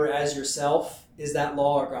your neighbor as yourself, is that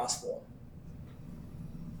law or gospel?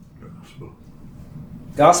 Gospel.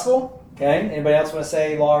 Gospel? Okay. Anybody else want to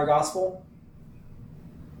say law or gospel?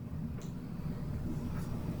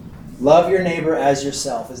 Love your neighbor as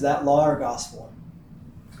yourself. Is that law or gospel?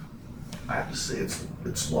 I have to say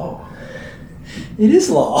it's law. It is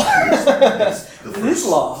law. It is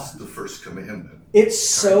law. It's the first commandment. It's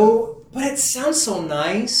so, but it sounds so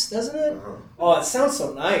nice, doesn't it? Uh-huh. Oh, it sounds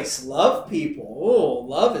so nice. Love people. Oh,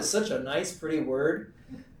 love is such a nice, pretty word.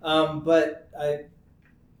 Love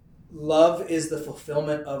is the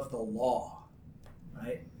fulfillment of the law,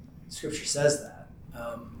 right? Scripture says that.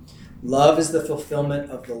 Love is the fulfillment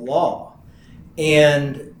of the law.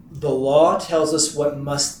 And the law tells us what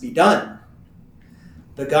must be done.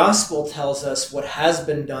 The gospel tells us what has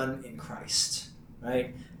been done in Christ,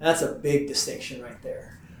 right? That's a big distinction right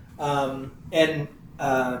there. You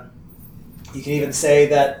can even say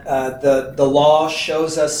that the law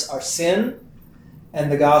shows us our sin,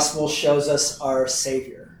 and the gospel shows us our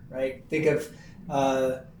Savior, right? Think of,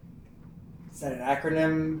 is that an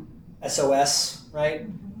acronym? SOS, right?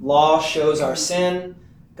 Law shows our sin,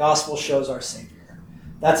 gospel shows our Savior.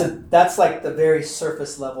 That's like the very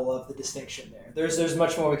surface level of the distinction there. There's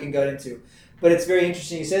much more we can go into. But it's very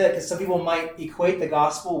interesting you say that, because some people might equate the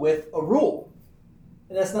gospel with a rule.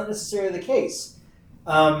 And that's not necessarily the case.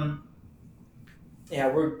 I'll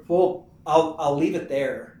leave it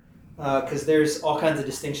there, because there's all kinds of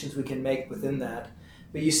distinctions we can make within that.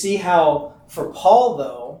 But you see how, for Paul,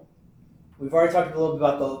 though, we've already talked a little bit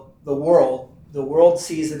about the world. The world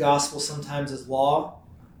sees the gospel sometimes as law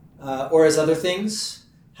or as other things.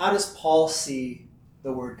 How does Paul see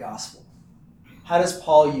the word gospel? How does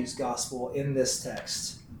Paul use gospel in this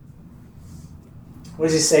text? What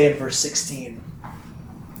does he say in verse 16?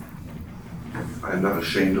 I am not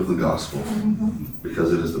ashamed of the gospel,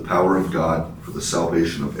 because it is the power of God for the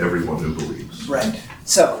salvation of everyone who believes. Right.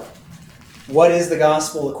 So, what is the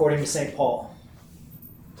gospel according to St. Paul?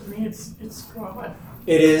 To me, it's God.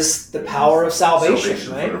 It is the power of salvation,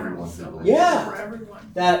 For right? everyone who believes. Yeah. For everyone.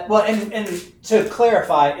 And to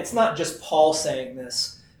clarify, it's not just Paul saying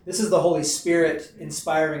this. This is the Holy Spirit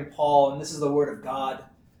inspiring Paul, and this is the Word of God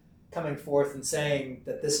coming forth and saying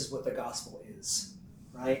that this is what the gospel is,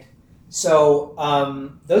 right? So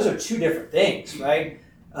those are two different things, right?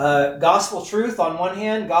 Gospel truth on one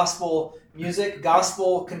hand, gospel music,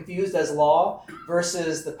 gospel confused as law,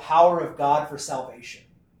 versus the power of God for salvation.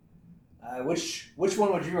 Which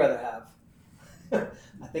one would you rather have?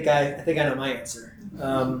 I think I know my answer.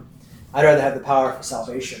 I'd rather have the power for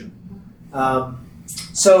salvation.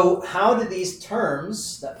 So how do these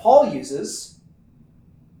terms that Paul uses,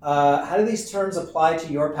 how do these terms apply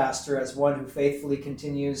to your pastor as one who faithfully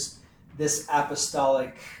continues this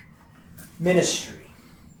apostolic ministry?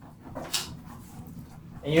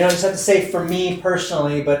 And you don't just have to say for me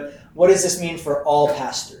personally, but what does this mean for all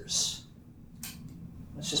pastors?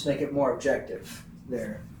 Let's just make it more objective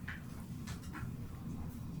there.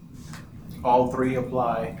 All three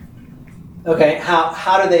apply. Okay,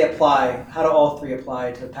 how do they apply? How do all three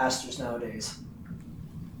apply to pastors nowadays?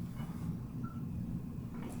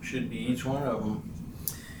 Should be each one of them.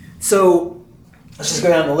 So let's just go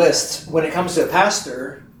down the list. When it comes to a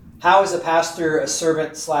pastor, how is a pastor a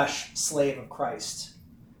servant/slave of Christ?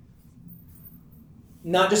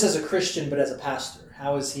 Not just as a Christian, but as a pastor.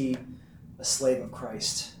 How is he a slave of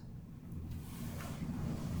Christ?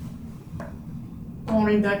 I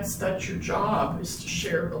mean, that's your job, is to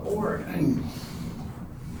share the Lord.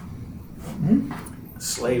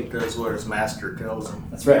 Slave does what his master tells him.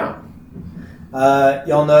 That's right.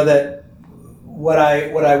 Y'all know that what I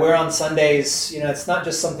wear on Sundays, it's not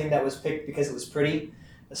just something that was picked because it was pretty.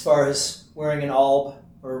 As far as wearing an alb,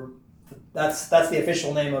 or that's the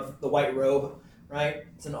official name of the white robe, right?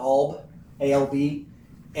 It's an alb, A-L-B.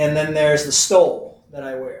 And then there's the stole that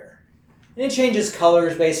I wear. And it changes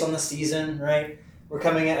colors based on the season, right? We're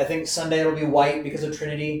coming in, I think Sunday it'll be white because of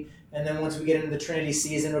Trinity. And then once we get into the Trinity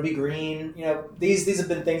season, it'll be green. These have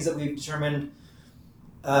been things that we've determined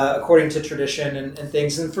according to tradition and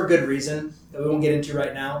things, and for good reason that we won't get into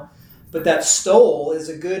right now. But that stole is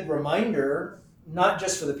a good reminder, not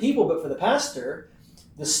just for the people, but for the pastor.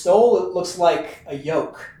 The stole, it looks like a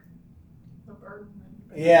yoke. The burden.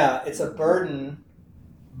 Yeah, it's a burden,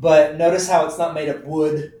 but notice how it's not made of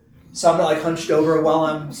wood. So I'm not like hunched over while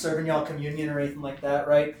I'm serving y'all communion or anything like that,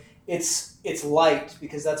 right? It's light,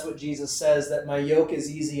 because that's what Jesus says, that my yoke is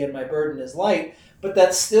easy and my burden is light. But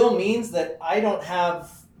that still means that I don't have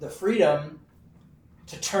the freedom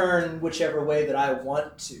to turn whichever way that I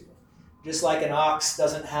want to. just like an ox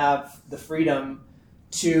doesn't have the freedom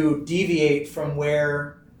to deviate from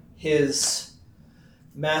where his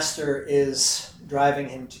master is driving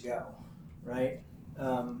him to go, right?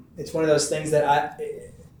 It's one of those things that I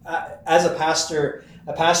as a pastor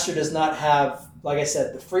does not have, like I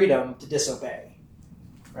said, the freedom to disobey,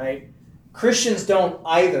 right? Christians don't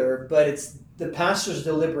either, but it's the pastor's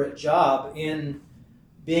deliberate job in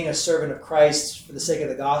being a servant of Christ for the sake of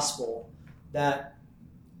the gospel that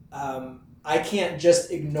I can't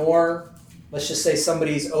just ignore, let's just say,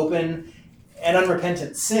 somebody's open and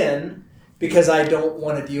unrepentant sin because I don't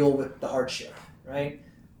want to deal with the hardship, right?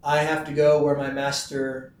 I have to go where my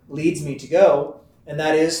master leads me to go, and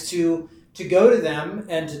that is to go to them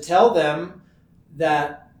and to tell them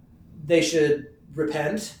that they should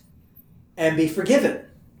repent and be forgiven,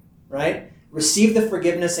 right? Receive the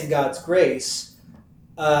forgiveness and God's grace.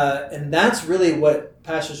 And that's really what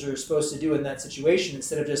pastors are supposed to do in that situation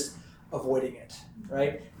instead of just avoiding it,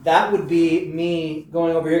 right? That would be me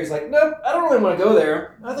going over here. He's like, nope, I don't really want to go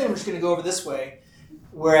there. I think I'm just going to go over this way.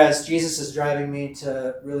 Whereas Jesus is driving me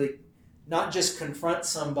to really not just confront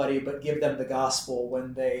somebody, but give them the gospel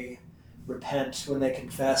when they repent, when they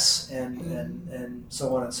confess, and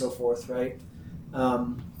so on and so forth, right?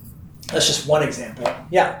 That's just one example.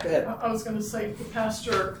 Yeah, go ahead. I was going to say the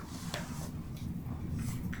pastor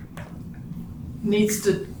needs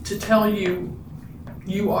to tell you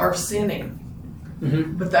you are sinning,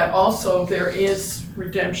 but that also there is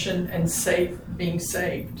redemption and being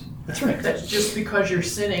saved. That's right. That just because you're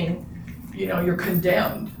sinning, you're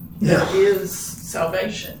condemned. Yeah. There is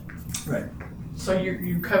salvation. Right. So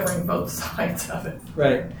you're covering both sides of it.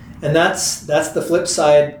 Right. And that's the flip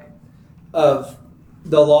side of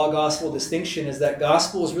the law gospel distinction, is that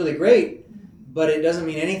gospel is really great, but it doesn't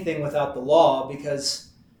mean anything without the law, because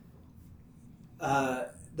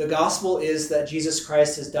the gospel is that Jesus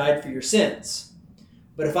Christ has died for your sins.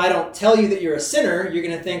 But if I don't tell you that you're a sinner, you're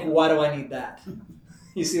going to think, well, why do I need that?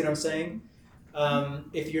 You see what I'm saying?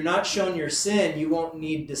 If you're not shown your sin, you won't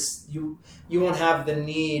need this. You won't have the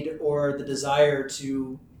need or the desire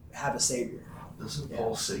to have a savior. Doesn't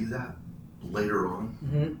Paul say that later on?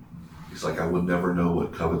 Mm-hmm. He's like, I would never know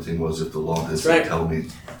what coveting was if the law didn't right. tell me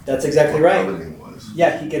That's exactly what right. coveting was.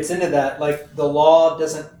 Yeah, he gets into that. Like the law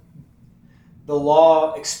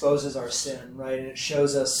exposes our sin, right? And it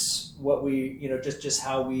shows us what we, just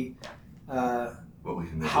how we, What we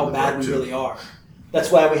can how live bad up we to. really are.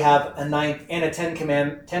 That's why we have a 9th and a 10th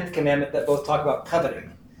commandment that both talk about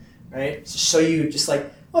coveting, right? To show you just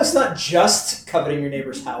like, well, it's not just coveting your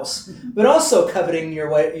neighbor's house, but also coveting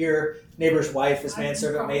your neighbor's wife as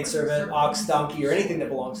manservant, maidservant, ox, donkey, or anything that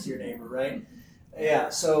belongs to your neighbor, right? Yeah,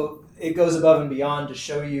 so it goes above and beyond to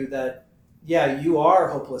show you that, yeah, you are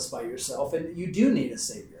hopeless by yourself, and you do need a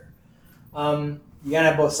savior. You gotta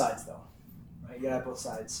have both sides, though, right? You gotta have both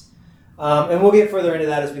sides. And we'll get further into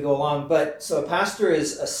that as we go along. But so a pastor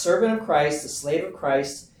is a servant of Christ, a slave of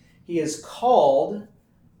Christ. He is called.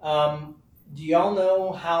 Do y'all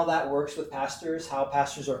know how that works with pastors? How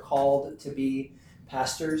pastors are called to be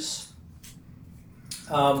pastors?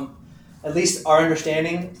 At least our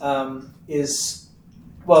understanding is,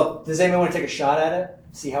 well, does anyone want to take a shot at it?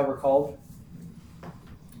 See how we're called?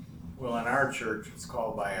 Well, in our church, it's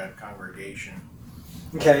called by a congregation.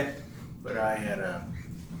 Okay. But I had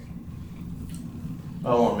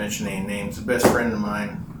I won't mention any names. The best friend of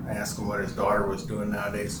mine, I asked him what his daughter was doing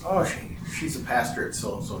nowadays. Oh, she's a pastor at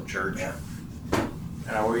so-and-so church. Yeah.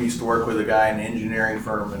 And we used to work with a guy in an engineering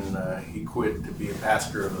firm, and he quit to be a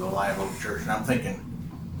pastor of the Live Oak Church. And I'm thinking,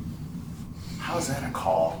 how's that a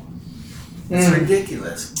call? It's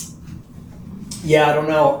ridiculous. Yeah, I don't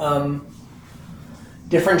know.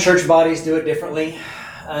 Different church bodies do it differently,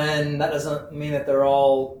 and that doesn't mean that they're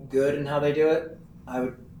all good in how they do it. I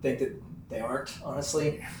would think that they aren't,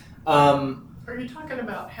 honestly. Are you talking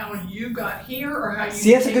about how you got here, or how you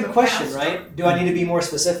See, that's a became good question, pastor? right? Do I need to be more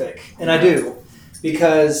specific? And I do,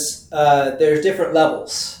 because there's different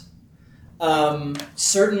levels.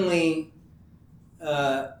 Certainly,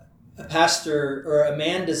 a pastor or a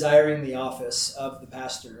man desiring the office of the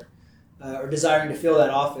pastor or desiring to fill that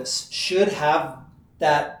office should have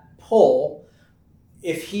that pull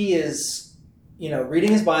if he is,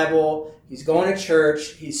 reading his Bible, he's going to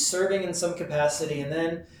church, he's serving in some capacity, and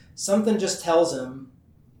then something just tells him,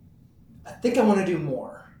 I think I want to do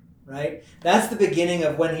more, right? That's the beginning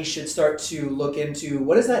of when he should start to look into,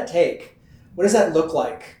 what does that take? What does that look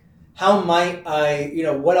like? How might I,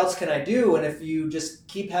 what else can I do? And if you just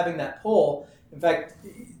keep having that pull, in fact,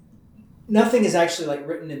 nothing is actually like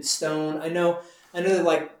written in stone. I know that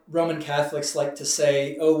like Roman Catholics like to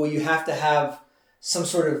say, oh, well, you have to have some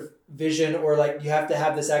sort of vision, or like you have to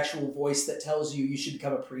have this actual voice that tells you should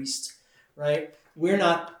become a priest, right? We're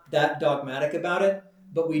not that dogmatic about it,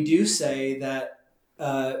 but we do say that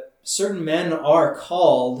certain men are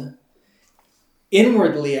called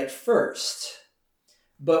inwardly at first,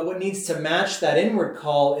 but what needs to match that inward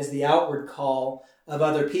call is the outward call of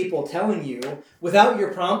other people telling you, without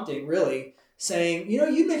your prompting, really, saying,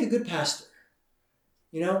 you'd make a good pastor.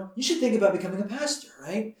 You should think about becoming a pastor,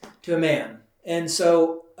 right? To a man. And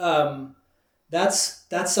so that's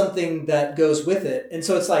something that goes with it. And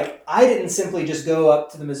so it's like, I didn't simply just go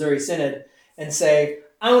up to the Missouri Synod and say,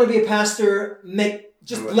 I want to be a pastor,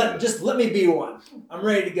 just let me be one. I'm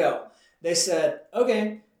ready to go. They said,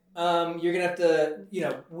 okay, you're going to have to,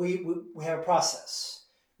 we have a process.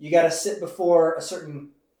 You got to sit before a certain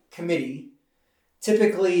committee.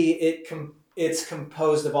 Typically, it's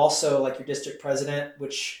composed of also like your district president,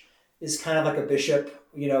 which is kind of like a bishop,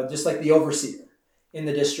 just like the overseer in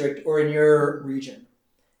the district or in your region.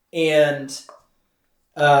 And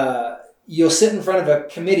you'll sit in front of a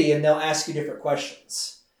committee and they'll ask you different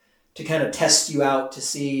questions to kind of test you out to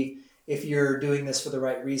see if you're doing this for the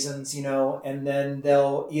right reasons, and then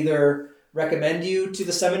they'll either recommend you to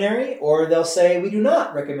the seminary or they'll say, we do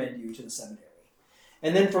not recommend you to the seminary.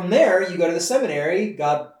 And then from there, you go to the seminary,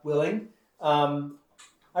 God willing. I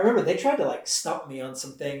remember they tried to like stump me on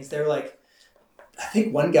some things. They were like, I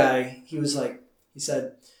think one guy, he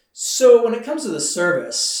said, so when it comes to the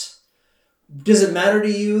service, does it matter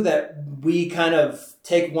to you that we kind of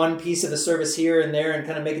take one piece of the service here and there and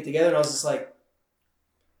kind of make it together? And I was just like,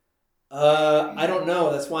 I don't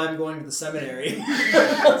know. That's why I'm going to the seminary.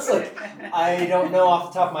 I was like, I don't know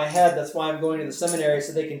off the top of my head. That's why I'm going to the seminary,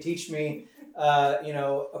 so they can teach me,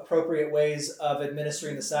 appropriate ways of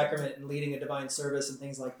administering the sacrament and leading a divine service and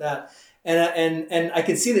things like that. And I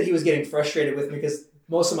could see that he was getting frustrated with me because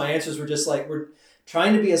most of my answers were just like, we're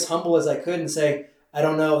trying to be as humble as I could and say, I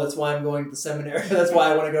don't know. That's why I'm going to the seminary. That's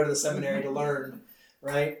why I want to go to the seminary to learn,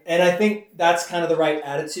 right? And I think that's kind of the right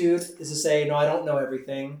attitude, is to say, no, I don't know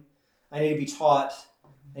everything. I need to be taught.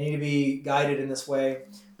 I need to be guided in this way.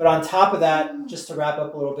 But on top of that, just to wrap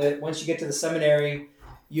up a little bit, once you get to the seminary,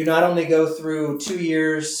 you not only go through 2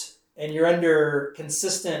 years and you're under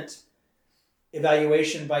consistent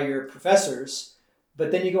evaluation by your professors,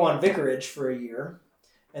 but then you go on vicarage for a year,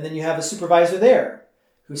 and then you have a supervisor there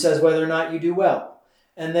who says whether or not you do well.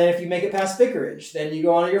 And then if you make it past vicarage, then you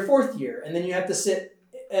go on to your 4th year, and then you have to sit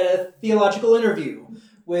at a theological interview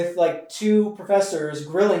with like 2 professors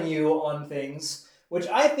grilling you on things, which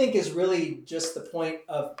I think is really just the point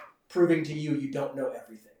of proving to you don't know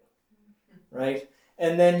everything, right?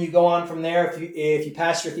 And then you go on from there. If you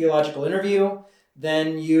pass your theological interview,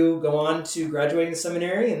 then you go on to graduating the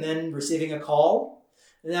seminary and then receiving a call.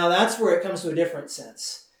 Now that's where it comes to a different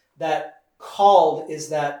sense. That called is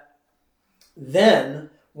that then,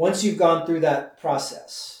 once you've gone through that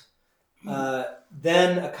process,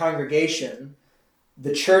 then a congregation,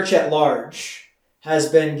 the church at large, has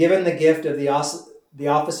been given the gift of the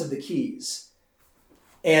office of the keys,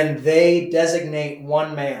 and they designate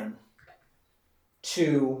one man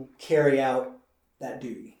to carry out that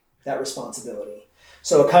duty, that responsibility.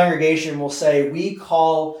 So a congregation will say, we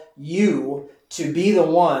call you to be the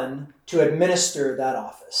one to administer that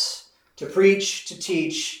office, to preach, to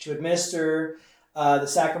teach, to administer the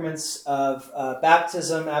sacraments of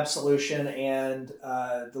baptism, absolution, and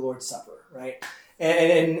the Lord's Supper, right?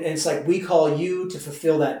 And it's like, we call you to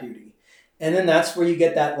fulfill that duty. And then that's where you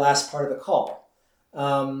get that last part of the call.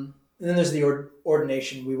 And then there's the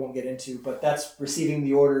ordination we won't get into, but that's receiving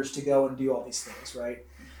the orders to go and do all these things, right?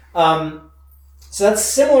 So that's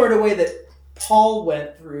similar to the way that Paul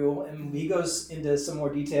went through, and he goes into some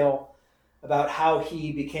more detail about how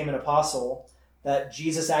he became an apostle, that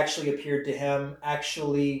Jesus actually appeared to him.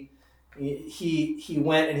 Actually, he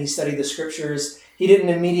went and he studied the scriptures. He didn't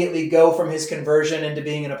immediately go from his conversion into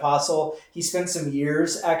being an apostle. He spent some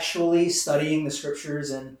years actually studying the scriptures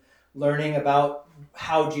and learning about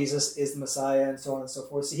how Jesus is the Messiah and so on and so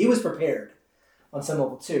forth. So he was prepared on some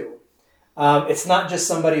level too. It's not just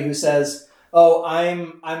somebody who says, "Oh,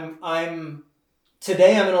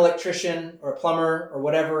 today I'm an electrician or a plumber or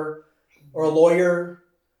whatever, or a lawyer,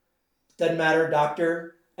 doesn't matter,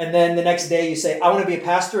 doctor." And then the next day you say, "I want to be a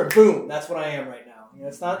pastor," and boom, that's what I am right now.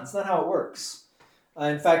 It's not how it works.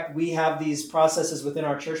 In fact, we have these processes within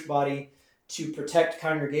our church body to protect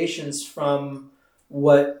congregations from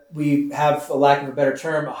what we have, for lack of a better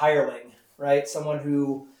term, a hireling, right? Someone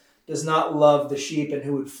who does not love the sheep and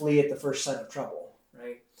who would flee at the first sign of trouble,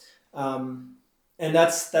 right? And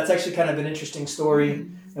that's actually kind of an interesting story.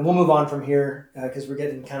 And we'll move on from here because we're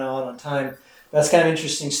getting kind of on time. That's kind of an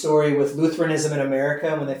interesting story with Lutheranism in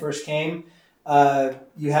America when they first came.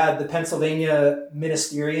 You had the Pennsylvania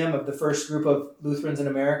Ministerium of the first group of Lutherans in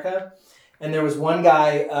America. And there was one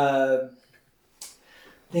guy, I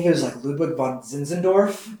think it was like Ludwig von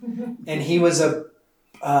Zinzendorf, and he was a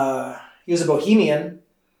Bohemian,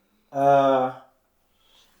 and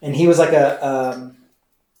he was like a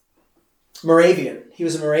Moravian. He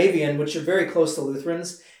was a Moravian, which are very close to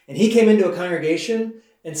Lutherans. And he came into a congregation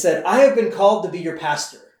and said, "I have been called to be your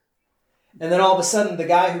pastor." And then all of a sudden, the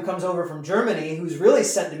guy who comes over from Germany, who's really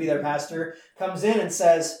sent to be their pastor, comes in and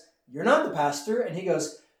says, "You're not the pastor." And he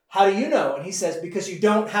goes, "How do you know?" And he says, "Because you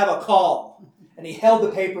don't have a call." And he held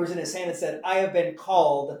the papers in his hand and said, "I have been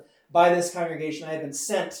called by this congregation. I have been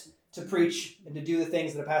sent to preach and to do the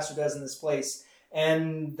things that a pastor does in this place."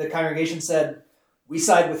 And the congregation said, "We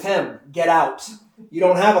side with him. Get out. You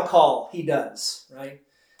don't have a call. He does." Right?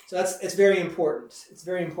 So it's very important. It's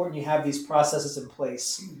very important you have these processes in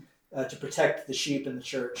place to protect the sheep in the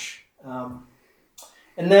church.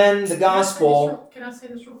 And then the gospel. Can I say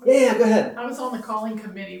this real quick? Yeah, go ahead. I was on the calling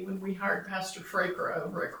committee when we hired Pastor Fraker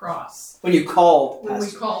over at Cross. When you called When we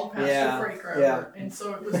Pastor. called Pastor Yeah, Fraker over. yeah. And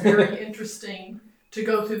so it was very interesting to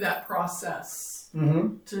go through that process,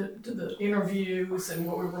 Mm-hmm. to the interviews and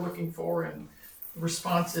what we were looking for and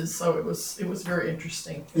responses. So it was very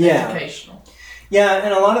interesting and educational. Yeah,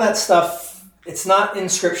 and a lot of that stuff, it's not in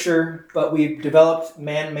Scripture, but we've developed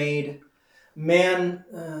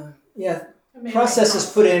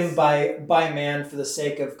processes put in by man for the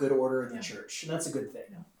sake of good order in the church, and that's a good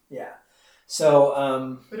thing. Yeah. So,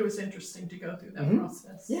 but it was interesting to go through that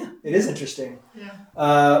process. Yeah, it is interesting. Yeah.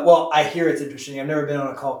 Well, I hear it's interesting. I've never been on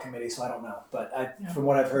a call committee, so I don't know. But from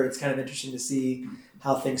what I've heard, it's kind of interesting to see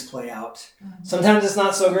how things play out. Mm-hmm. Sometimes it's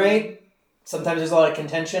not so great. Sometimes there's a lot of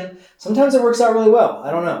contention. Sometimes it works out really well. I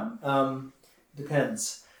don't know.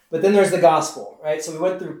 Depends. But then there's the gospel, right? So we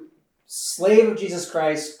went through slave of Jesus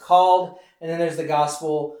Christ, called, and then there's the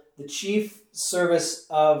gospel. The chief service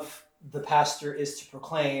of the pastor is to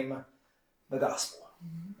proclaim the gospel.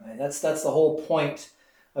 Right? That's the whole point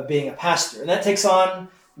of being a pastor. And that takes on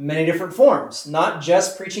many different forms. Not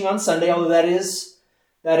just preaching on Sunday, although that is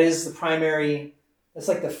the primary, that's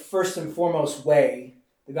like the first and foremost way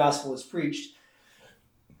the gospel is preached.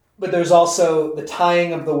 But there's also the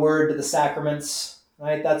tying of the word to the sacraments,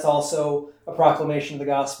 right? That's also a proclamation of the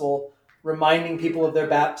gospel. Reminding people of their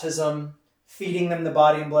baptism, feeding them the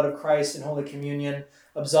body and blood of Christ in Holy Communion,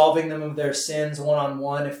 absolving them of their sins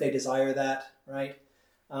one-on-one if they desire that, right?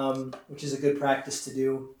 Which is a good practice to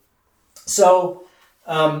do. So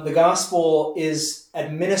the gospel is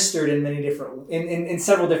administered in many different, in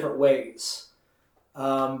several different ways.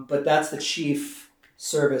 But that's the chief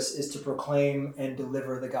service, is to proclaim and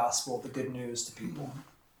deliver the gospel, the good news to people,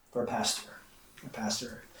 for a pastor.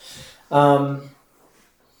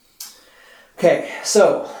 Okay,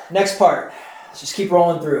 so next part. Let's just keep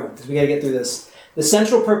rolling through because we got to get through this. The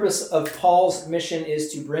central purpose of Paul's mission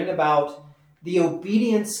is to bring about the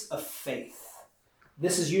obedience of faith.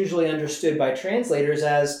 This is usually understood by translators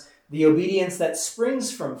as the obedience that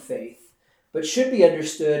springs from faith, but should be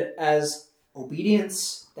understood as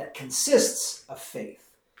obedience that consists of faith.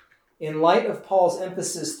 In light of Paul's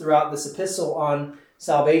emphasis throughout this epistle on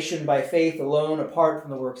salvation by faith alone, apart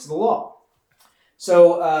from the works of the law.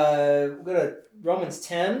 So we'll go to Romans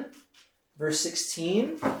 10, verse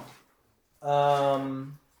 16,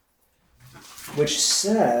 which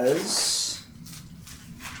says,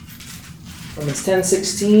 Romans 10,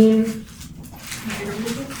 16.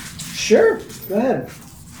 Sure, go ahead.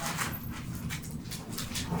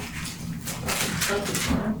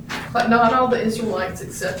 But not all the Israelites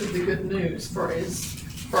accepted the good news, for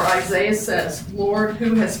Isaiah says, "Lord,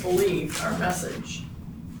 who has believed our message?"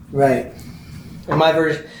 Right. In my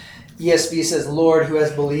version, ESV says, "Lord, who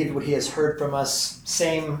has believed what he has heard from us."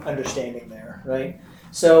 Same understanding there, right?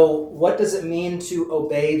 So what does it mean to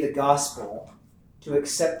obey the gospel, to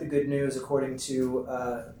accept the good news according to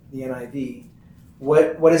the NIV?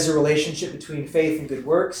 What is the relationship between faith and good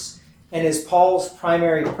works? And is Paul's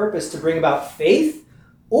primary purpose to bring about faith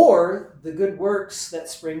or the good works that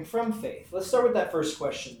spring from faith? Let's start with that first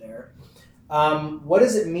question there. What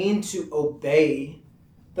does it mean to obey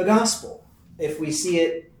the gospel? If we see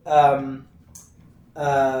it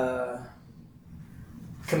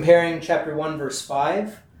comparing chapter 1, verse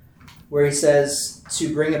 5, where he says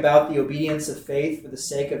to bring about the obedience of faith for the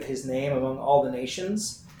sake of his name among all the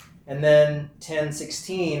nations. And then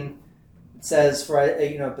 10:16, it says, but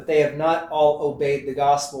they have not all obeyed the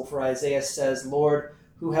gospel, for Isaiah says, "Lord,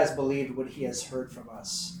 who has believed what he has heard from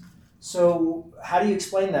us?" So how do you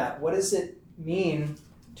explain that? What does it mean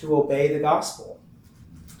to obey the gospel?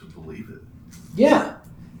 To believe it. Yeah,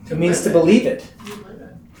 it means to believe it. You live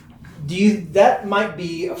it. That might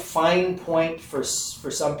be a fine point for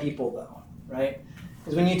some people, though, right?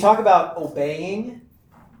 Because when you talk about obeying,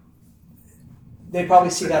 they probably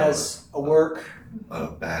see that as a work. A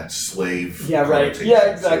bad slave. Yeah, right. connotation Yeah, to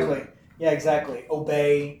it. exactly. Yeah, exactly.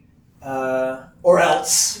 Obey, or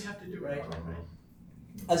else, You have to do right? it.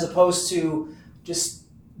 As opposed to just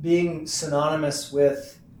being synonymous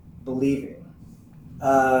with believing.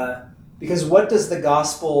 Because what does the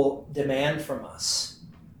gospel demand from us?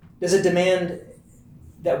 Does it demand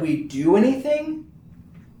that we do anything?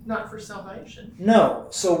 Not for salvation. No.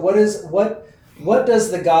 So what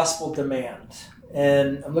does the gospel demand?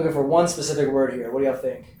 And I'm looking for one specific word here. What do y'all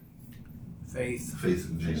think? Faith. Faith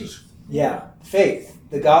in Jesus. Yeah, faith.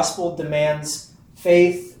 The gospel demands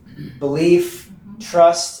faith, belief,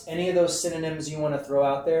 trust, any of those synonyms you want to throw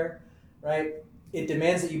out there, right? It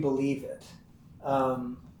demands that you believe it.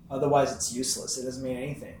 Otherwise, it's useless. It doesn't mean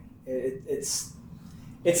anything. It's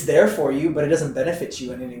there for you, but it doesn't benefit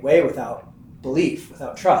you in any way without belief,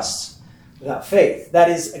 without trust, without faith. That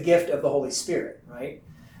is a gift of the Holy Spirit, right?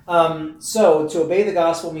 So to obey the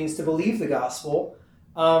gospel means to believe the gospel.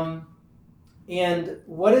 And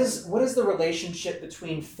what is the relationship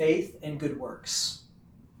between faith and good works?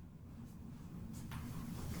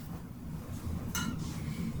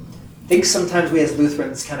 I think sometimes we as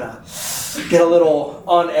Lutherans kind of get a little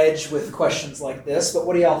on edge with questions like this, but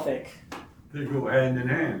what do y'all think? They go hand in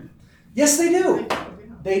hand. Yes, they do. Yeah.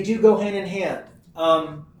 They do go hand in hand.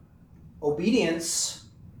 Obedience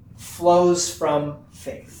flows from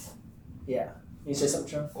faith. Yeah. You say something,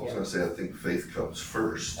 Sean? I was going to say, I think faith comes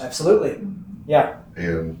first, Absolutely. Yeah.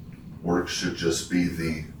 and works should just be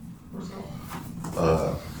the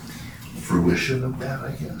fruition of that,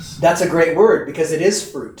 I guess. That's a great word because it is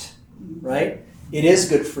fruit, right? It is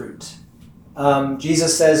good fruit.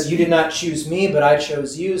 Jesus says, "You did not choose me, but I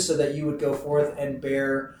chose you so that you would go forth and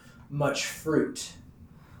bear much fruit."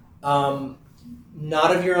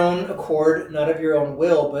 Not of your own accord, not of your own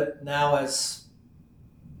will, but now as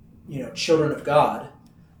children of God,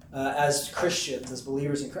 as Christians, as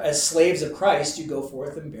believers in Christ, as slaves of Christ, you go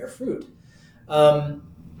forth and bear fruit.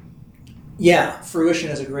 Fruition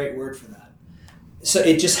is a great word for that. So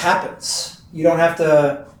it just happens. You don't have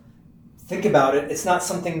to think about it. It's not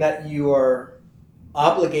something that you are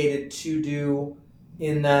obligated to do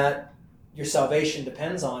in that your salvation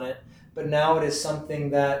depends on it, but now it is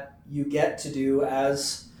something that you get to do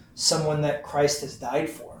as someone that Christ has died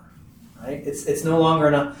for. Right? It's no longer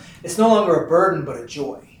a burden, but a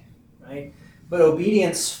joy, right? But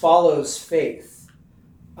obedience follows faith.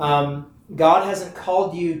 God hasn't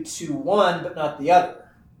called you to one, but not the other,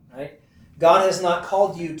 right? God has not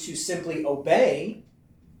called you to simply obey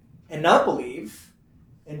and not believe,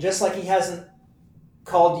 and just like He hasn't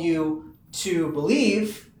called you to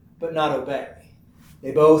believe, but not obey.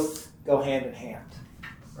 They both go hand in hand,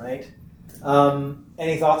 right?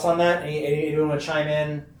 Any thoughts on that? Anyone want to chime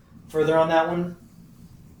in further on that one?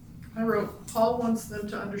 I wrote, Paul wants them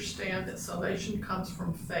to understand that salvation comes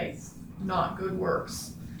from faith, not good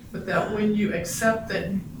works. But that when you accept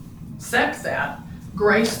that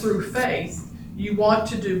grace through faith, you want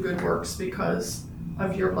to do good works because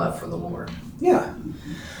of your love for the Lord. Yeah.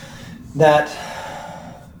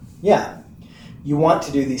 You want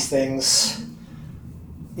to do these things.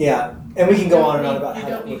 Yeah. And we can go on and on about how you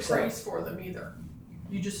that don't need works out. praise for them either.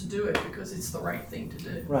 You just do it because it's the right thing to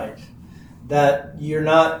do. Right. That you're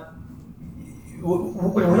not...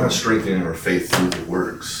 We're not strengthening our faith through the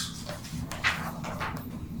works.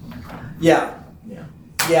 Yeah. Yeah.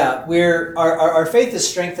 Yeah. Our faith is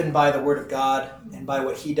strengthened by the Word of God and by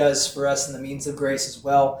what He does for us in the means of grace as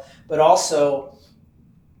well. But also,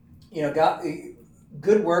 God,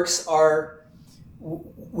 good works are...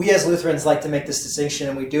 We as Lutherans like to make this distinction,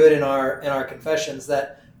 and we do it in our confessions,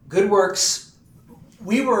 that good works,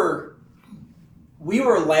 we were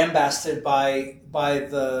lambasted by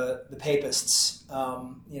the papists,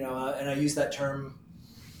 and I use that term.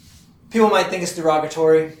 People might think it's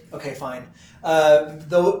derogatory. Okay, fine.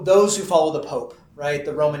 Those who follow the Pope, right,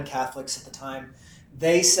 the Roman Catholics at the time,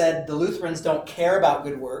 they said the Lutherans don't care about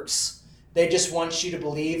good works. They just want you to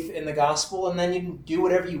believe in the gospel, and then you can do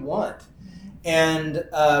whatever you want. And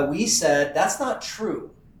we said, that's not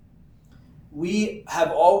true. We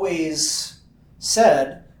have always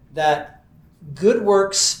said that good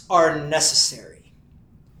works are necessary,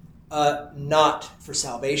 not for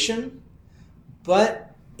salvation,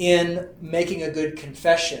 but in making a good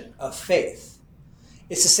confession of faith.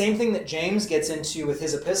 It's the same thing that James gets into with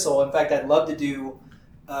his epistle. In fact, I'd love to do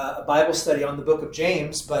a Bible study on the book of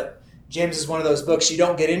James, but James is one of those books you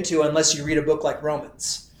don't get into unless you read a book like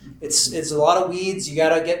Romans. It's a lot of weeds. You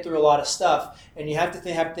got to get through a lot of stuff, and you have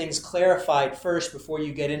to have things clarified first before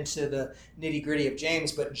you get into the nitty-gritty of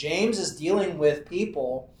James. But James is dealing with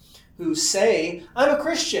people who say, I'm a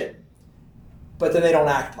Christian, but then they don't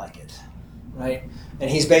act like it, right? And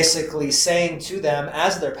he's basically saying to them,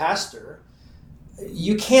 as their pastor,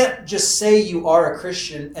 you can't just say you are a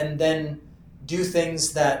Christian and then do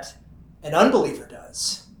things that an unbeliever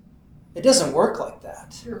does. It doesn't work like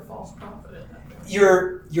that. You're a false prophet at that point.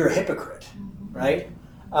 You're a hypocrite, right?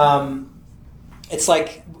 It's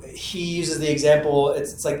like he uses the example.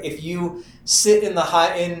 It's like if you sit in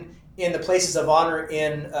the places of honor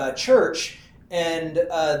in church, and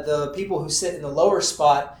the people who sit in the lower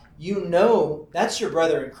spot, you know that's your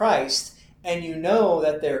brother in Christ, and you know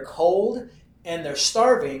that they're cold and they're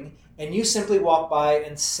starving, and you simply walk by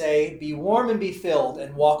and say, "Be warm and be filled,"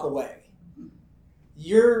 and walk away.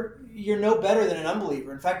 You're no better than an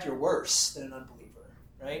unbeliever. In fact, you're worse than an unbeliever,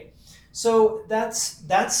 right? So that's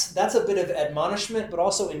a bit of admonishment, but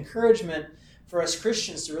also encouragement for us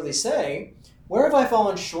Christians to really say, where have I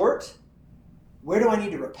fallen short? Where do I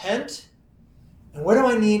need to repent? And where do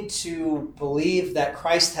I need to believe that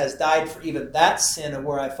Christ has died for even that sin of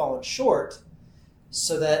where I've fallen short,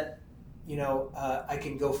 so that I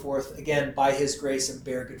can go forth again by His grace and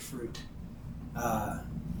bear good fruit,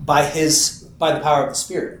 by the power of the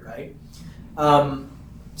Spirit, right?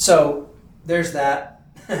 So there's that.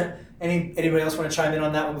 Anybody else want to chime in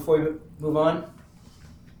on that one before we move on?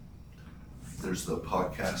 There's the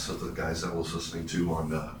podcast of the guys I was listening to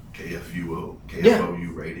on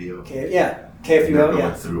KFOU radio. KFUO, They're going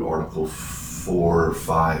yeah. through Article 4 or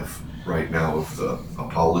 5 right now of the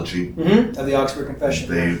Apology. Mm-hmm. Of the Augsburg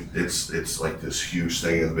Confession. It's like this huge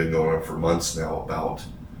thing that's been going on for months now about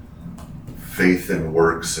faith and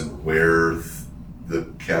works, and where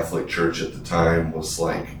the Catholic Church at the time was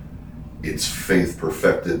like, it's faith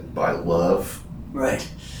perfected by love. Right.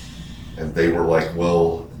 And they were like,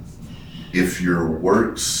 well, if your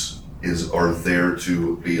works are there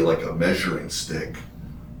to be like a measuring stick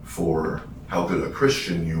for how good a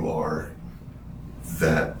Christian you are,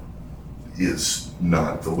 that is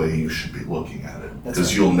not the way you should be looking at it. That's Because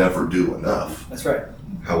right. you'll never do enough. That's right.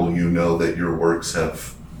 How will you know that your works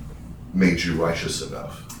have made you righteous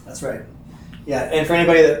enough? That's right. Yeah, and for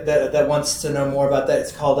anybody that wants to know more about that,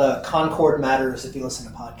 it's called Concord Matters, if you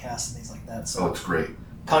listen to podcasts and things like that. So Oh, it's great.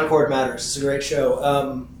 Concord Matters. It's a great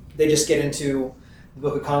show. They just get into the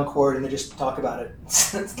Book of Concord and they just talk about it.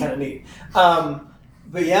 It's kind of neat.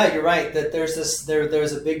 But yeah, you're right that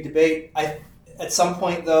there's a big debate. At some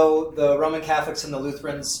point, though, the Roman Catholics and the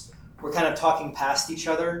Lutherans were kind of talking past each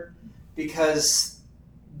other because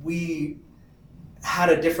we had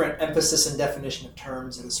a different emphasis and definition of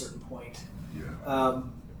terms at a certain point. Yeah.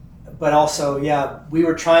 But also, yeah, we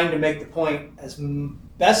were trying to make the point as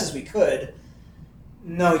best as we could.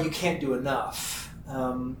 No, you can't do enough.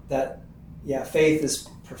 Faith is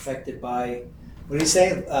perfected by, what did he say?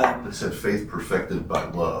 It said faith perfected by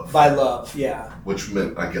love. By love, yeah. Which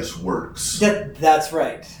meant, I guess, works. That's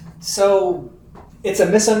right. So it's a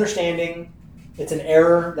misunderstanding. It's an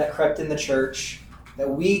error that crept in the church that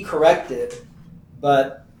we corrected,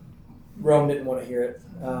 but Rome didn't want to hear it.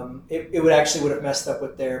 It would have messed up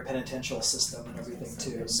with their penitential system and everything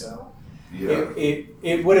too. So Yeah.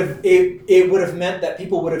 it would have meant that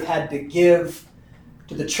people would have had to give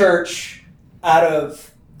to the church out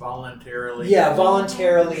of Voluntarily.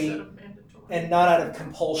 voluntarily, Instead of mandatory. and not out of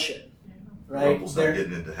compulsion, right? Rome's not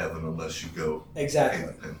getting into heaven unless you go Exactly. pay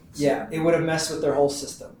the penance. Yeah, it would have messed with their whole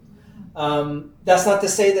system. That's not to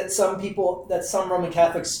say that some Roman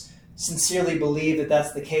Catholics sincerely believe that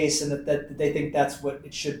that's the case and that they think that's what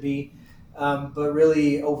it should be. But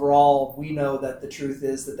really, overall, we know that the truth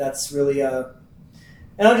is that that's really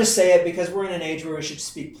and I'll just say it because we're in an age where we should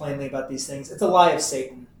speak plainly about these things. It's a lie of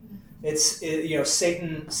Satan.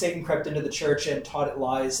 Satan crept into the church and taught it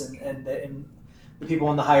lies, and the people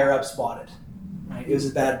in the higher ups bought it. Right? It was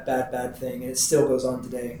a bad thing, and it still goes on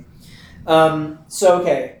today.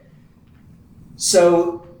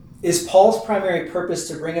 So is Paul's primary purpose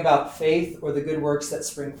to bring about faith or the good works that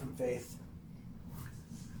spring from faith?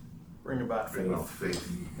 Bring about Bring about faith.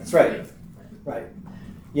 faith. That's right. Right.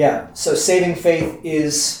 Yeah. So saving faith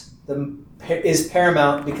is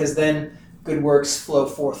paramount, because then good works flow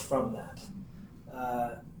forth from that.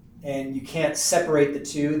 And you can't separate the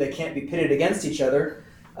two. They can't be pitted against each other.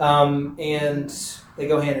 And they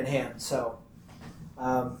go hand in hand. So,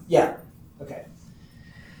 okay.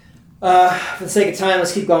 For the sake of time,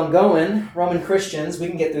 let's keep on going. Roman Christians, we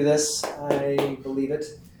can get through this. I believe it.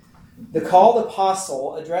 The called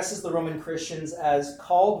apostle addresses the Roman Christians as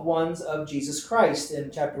called ones of Jesus Christ in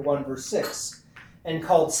chapter 1, verse 6. and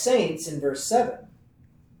called saints in verse 7.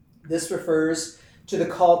 This refers to the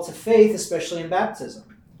call to faith, especially in baptism.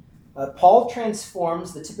 Paul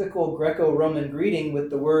transforms the typical Greco-Roman greeting with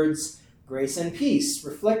the words grace and peace,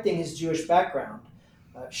 reflecting his Jewish background.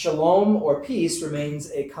 Shalom or peace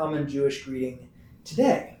remains a common Jewish greeting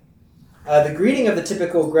today. The greeting of the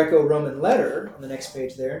typical Greco-Roman letter, on the next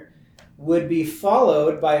page there, would be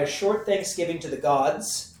followed by a short thanksgiving to the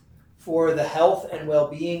gods for the health and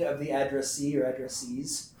well-being of the addressee or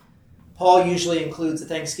addressees. Paul usually includes a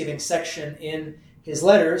thanksgiving section in his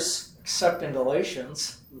letters, except in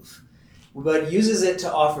Galatians, but uses it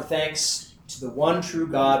to offer thanks to the one true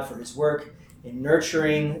God for his work in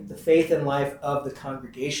nurturing the faith and life of the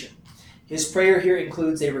congregation. His prayer here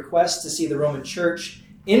includes a request to see the Roman Church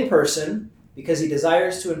in person because he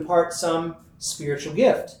desires to impart some spiritual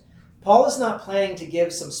gift. Paul is not planning to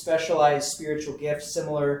give some specialized spiritual gift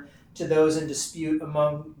similar to those in dispute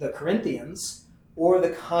among the Corinthians or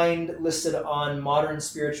the kind listed on modern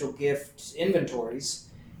spiritual gift inventories.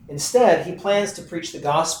 Instead, he plans to preach the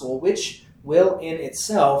gospel, which will in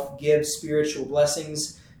itself give spiritual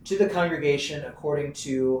blessings to the congregation according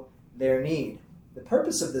to their need. The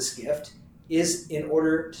purpose of this gift is in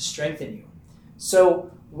order to strengthen you.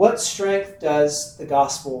 So, what strength does the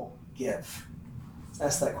gospel give? Let's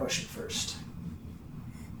ask that question first.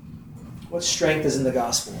 What strength is in the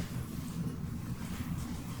gospel?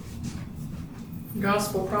 The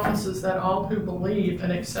gospel promises that all who believe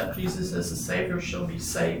and accept Jesus as a Savior shall be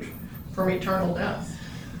saved from eternal death.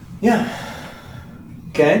 Yeah.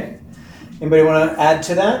 Okay. Anybody want to add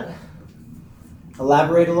to that?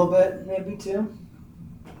 Elaborate a little bit, maybe, too?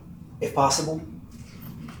 If possible.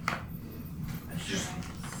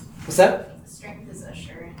 What's that? Strength is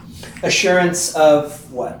assurance. Assurance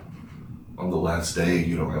of what? On the last day,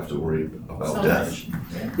 you don't have to worry about death. Salvation.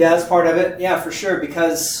 Yeah. Yeah, that's part of it. Yeah, for sure.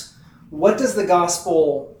 Because what does the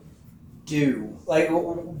gospel do? Like,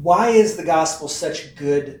 why is the gospel such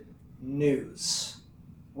good news?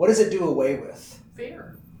 What does it do away with?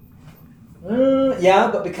 Fear. Yeah,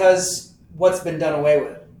 but because what's been done away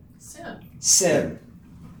with? Sin.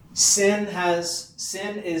 Sin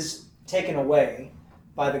is taken away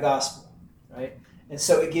by the gospel, right? And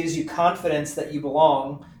so it gives you confidence that you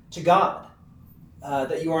belong to God.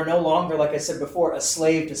 That you are no longer, like I said before, a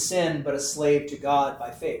slave to sin, but a slave to God by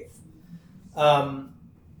faith.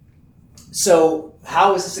 So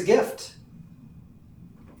how is this a gift?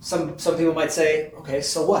 Some people might say, okay,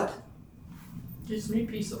 so what? Gives me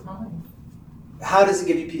peace of mind. How does it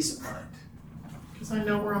give you peace of mind? Because I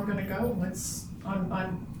know where I'm going to go once I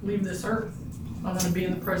leave this earth. I'm going to be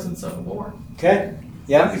in the presence of the Lord. Okay.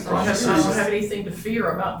 Yeah? So I don't have anything to fear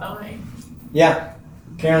about dying. Yeah.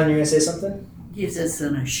 Carolyn, you're going to say something? Gives us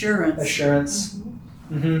an assurance. Assurance.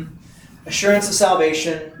 Mm-hmm. Assurance of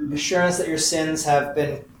salvation. Assurance that your sins have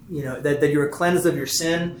been, that you are cleansed of your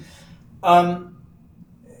sin. And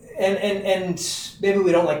maybe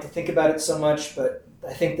we don't like to think about it so much, but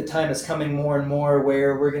I think the time is coming more and more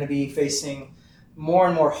where we're going to be facing more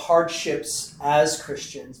and more hardships as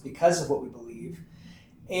Christians because of what we believe.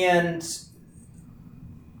 And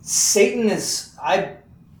Satan is, I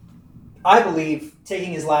believe,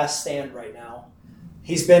 taking his last stand right now.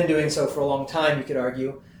 He's been doing so for a long time, you could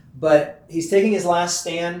argue. But he's taking his last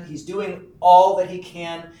stand. He's doing all that he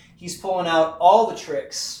can. He's pulling out all the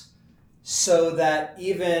tricks so that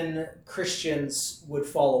even Christians would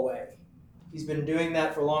fall away. He's been doing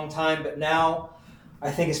that for a long time, but now,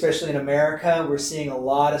 I think especially in America, we're seeing a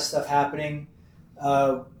lot of stuff happening.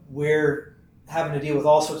 We're having to deal with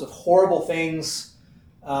all sorts of horrible things,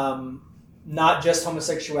 not just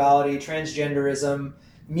homosexuality, transgenderism,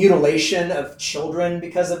 mutilation of children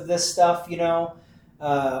because of this stuff,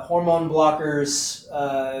 hormone blockers,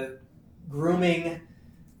 grooming,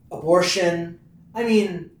 abortion. I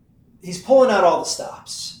mean, he's pulling out all the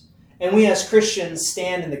stops. And we as Christians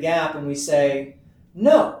stand in the gap and we say,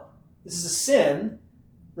 no, this is a sin.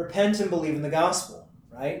 Repent and believe in the gospel,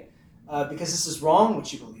 right? Because this is wrong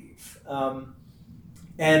what you believe.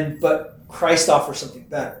 But Christ offers something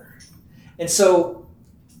better. And so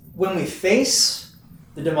when we face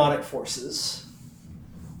the demonic forces,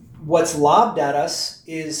 what's lobbed at us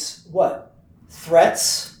is what?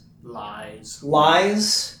 Threats,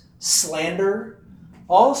 lies, slander,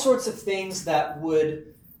 all sorts of things that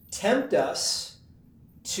would tempt us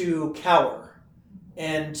to cower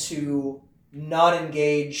and to not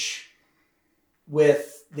engage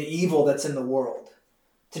with the evil that's in the world,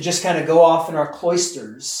 to just kind of go off in our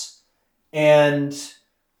cloisters and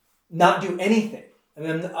not do anything. I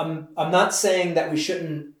mean, I'm not saying that we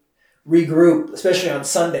shouldn't regroup, especially on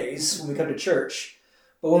Sundays when we come to church,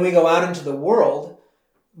 but when we go out into the world,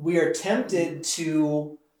 we are tempted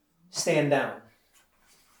to stand down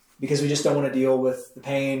because we just don't want to deal with the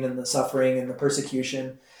pain and the suffering and the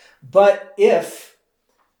persecution. But if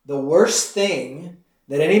the worst thing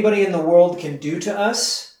that anybody in the world can do to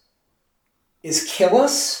us is kill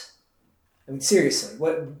us, I mean, seriously,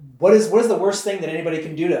 what is the worst thing that anybody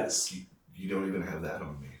can do to us? You don't even have that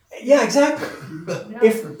on me. Yeah, exactly. Yeah.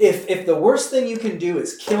 If the worst thing you can do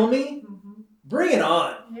is kill me, bring it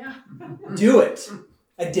on. Yeah. Do it.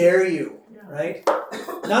 I dare you. Yeah. Right?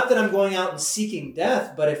 Not that I'm going out and seeking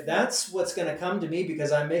death, but if that's what's going to come to me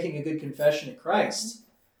because I'm making a good confession in Christ,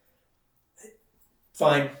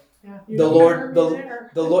 fine. Yeah. The Lord,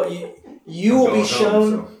 you will be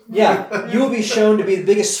shown. Yeah, you will be shown to be the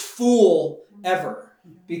biggest fool ever,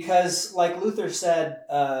 because, like Luther said,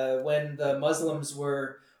 when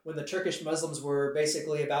the Turkish Muslims were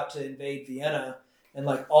basically about to invade Vienna, and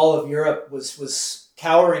like all of Europe was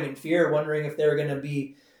cowering in fear, wondering if they were going to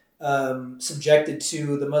be subjected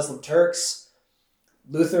to the Muslim Turks.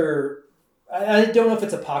 Luther, I don't know if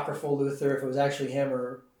it's apocryphal Luther, if it was actually him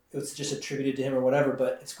or it was just attributed to him or whatever,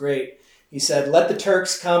 but it's great. He said, "Let the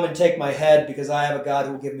Turks come and take my head because I have a God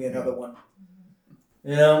who will give me another one."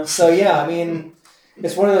 You know? So yeah, I mean,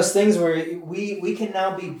 it's one of those things where we can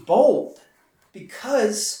now be bold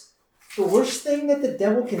because the worst thing that the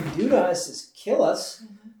devil can do to us is kill us.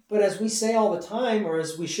 But as we say all the time, or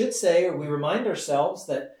as we should say, or we remind ourselves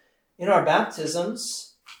that in our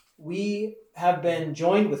baptisms, we have been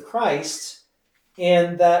joined with Christ,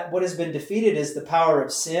 and that what has been defeated is the power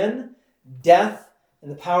of sin, death, and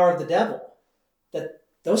the power of the devil. That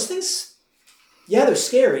those things, yeah, they're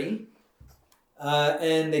scary,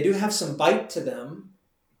 and they do have some bite to them.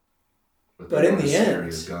 But in the end,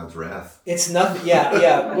 is God's wrath. it's nothing.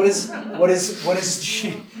 Yeah. What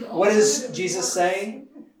does Jesus say?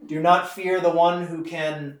 Do not fear the one who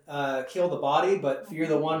can kill the body, but fear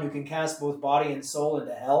the one who can cast both body and soul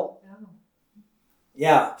into hell.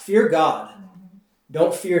 Yeah, fear God.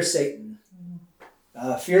 Don't fear Satan.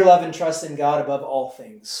 Fear, love, and trust in God above all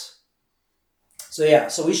things. So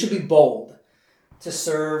we should be bold to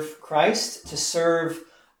serve Christ, to serve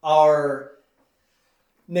our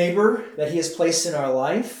neighbor that he has placed in our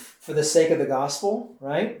life for the sake of the gospel,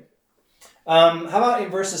 right? How about in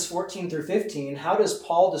verses 14 through 15, how does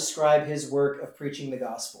Paul describe his work of preaching the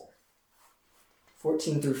gospel?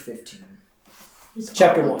 14 through 15. He's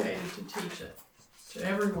Chapter 1. obligated to teach it to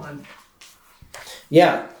everyone.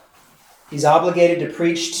 Yeah. He's obligated to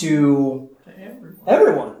preach to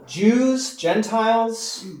everyone. Jews,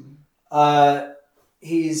 Gentiles.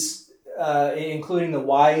 He's including the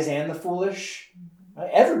wise and the foolish. Right?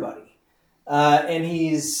 Everybody. And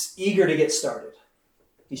he's eager to get started.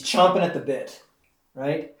 He's chomping at the bit,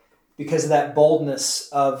 right? Because of that boldness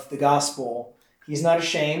of the gospel. He's not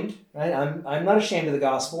ashamed, right? I'm not ashamed of the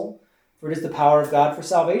gospel, for it is the power of God for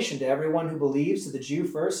salvation to everyone who believes, to the Jew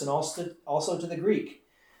first and also to the Greek.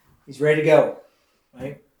 He's ready to go,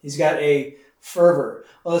 right? He's got a fervor.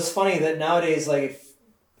 Well, it's funny that nowadays, like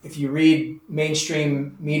if you read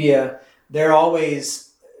mainstream media, they're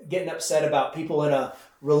always getting upset about people in a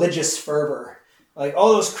religious fervor. Like,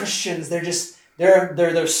 all those Christians, they're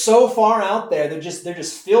so far out there. They're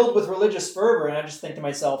just filled with religious fervor, and I just think to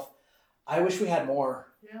myself, I wish we had more.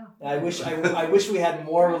 Yeah. I wish we had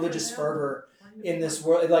more religious fervor in this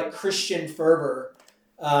world, like Christian fervor,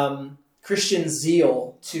 Christian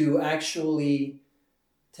zeal to actually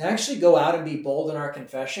go out and be bold in our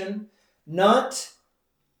confession, not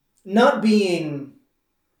being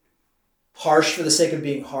harsh for the sake of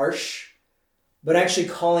being harsh, but actually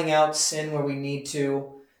calling out sin where we need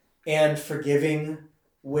to and forgiving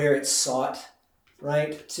where it's sought,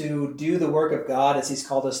 right? To do the work of God as he's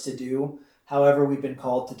called us to do, however we've been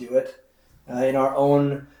called to do it in our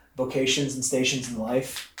own vocations and stations in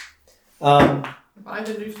life. Buy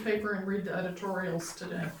the newspaper and read the editorials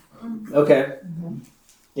today. Okay.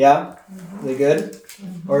 Yeah? Are they good?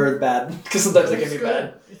 Or bad? Because sometimes they can be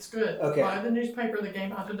bad. It's good. Okay. Buy the newspaper that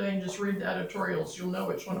came out today and just read the editorials. You'll know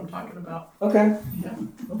which one I'm talking about. Okay. Yeah.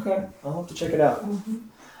 Okay. I'll have to check it out.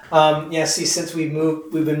 Since we've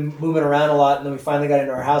been moving around a lot, and then we finally got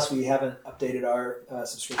into our house, we haven't updated our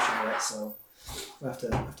subscription yet, so we'll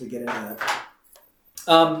have to get into that.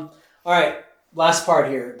 All right, last part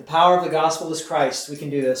here. The power of the gospel is Christ. We can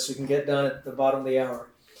do this. We can get done at the bottom of the hour.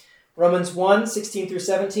 Romans 1, 16 through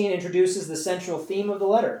 17 introduces the central theme of the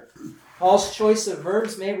letter. Paul's choice of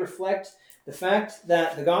verbs may reflect the fact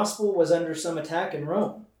that the gospel was under some attack in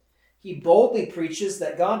Rome. He boldly preaches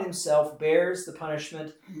that God himself bears the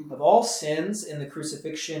punishment of all sins in the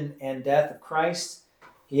crucifixion and death of Christ.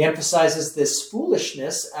 He emphasizes this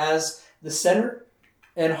foolishness as the center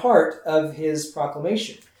and heart of his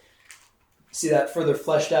proclamation. See that further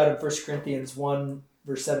fleshed out in 1 Corinthians 1,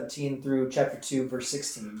 verse 17 through chapter 2, verse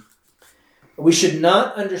 16. We should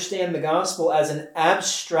not understand the gospel as an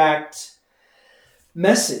abstract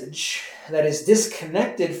message that is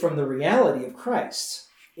disconnected from the reality of Christ.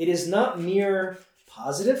 It is not mere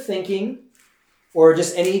positive thinking or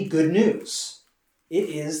just any good news. It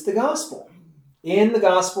is the gospel. In the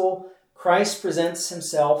gospel, Christ presents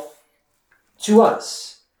himself to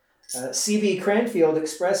us. C.B. Cranfield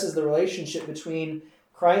expresses the relationship between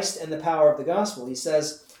Christ and the power of the gospel. He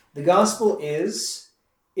says, the gospel is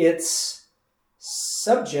its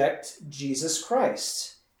subject, Jesus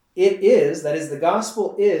Christ. It is, that is, the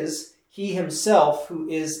gospel is he himself who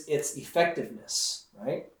is its effectiveness,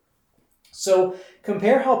 right? So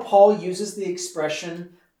compare how Paul uses the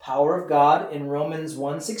expression power of God in Romans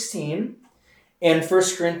 1:16 and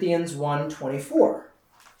 1 Corinthians 1:24.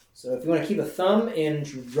 So if you want to keep a thumb in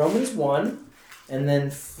Romans 1 and then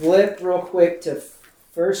flip real quick to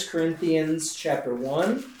 1 Corinthians chapter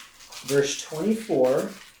 1, verse 24.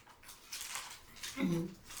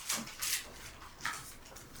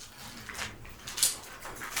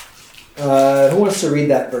 Who wants to read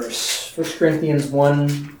that verse? 1 Corinthians 1,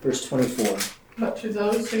 verse 24. But to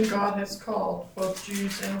those whom God has called, both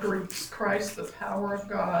Jews and Greeks, Christ the power of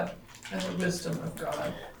God and the wisdom of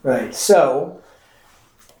God. Right, so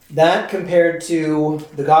that compared to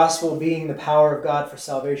the gospel being the power of God for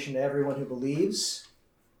salvation to everyone who believes,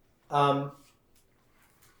 how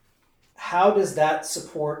does that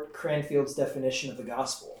support Cranfield's definition of the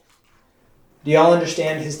gospel? Do y'all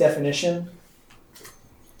understand his definition?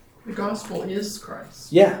 The gospel is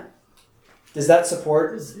Christ. Yeah. Does that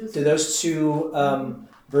support, This is do those two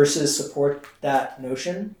verses support that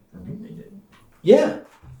notion? Christ. Yeah.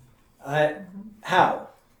 How?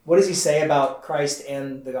 What does he say about Christ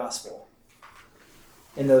and the gospel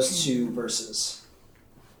in those two verses?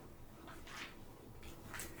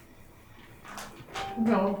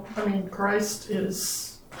 No, I mean, Christ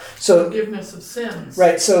is So, forgiveness of sins.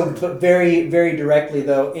 right, so but very, very directly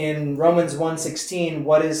though, in Romans 1:16,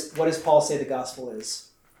 what does Paul say the gospel is?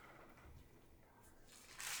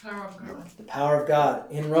 Power of God. The power of God.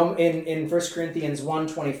 In 1 Corinthians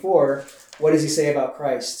 1:24, what does he say about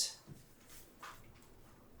Christ?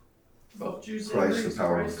 Both Jews and Christ, the Greeks,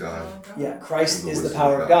 power of Christ, God. the power of God. Yeah, Christ The is the wisdom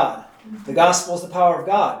power of of God. The gospel is the power of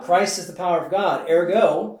God. Christ is the power of God.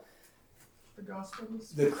 Ergo, The gospel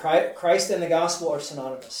is the Christ and the gospel are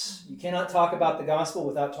synonymous. You cannot talk about the gospel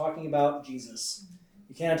without talking about Jesus.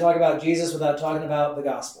 You cannot talk about Jesus without talking about the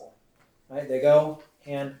gospel. Right? They go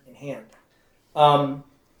hand in hand.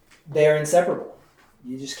 They are inseparable.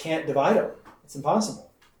 You just can't divide them. It's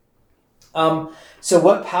impossible. So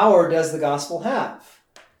what power does the gospel have?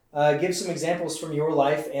 Give some examples from your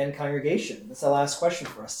life and congregation. That's the last question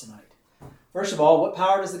for us tonight. First of all, what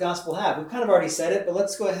power does the gospel have? We've kind of already said it, but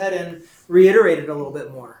let's go ahead and reiterate it a little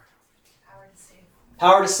bit more. Power to save.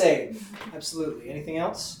 Power to save. Absolutely. Anything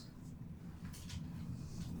else?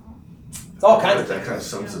 It's all kinds of That things. kind of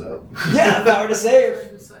sums it up. Yeah, power to save. Sorry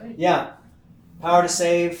to say. Yeah. Power to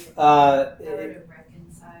save. Power to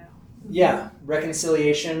reconcile. Yeah.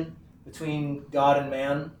 Reconciliation between God and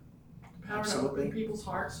man. Power Absolutely. to open people's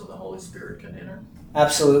hearts so the Holy Spirit can enter.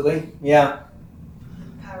 Absolutely. Yeah.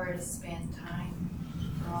 Power to span time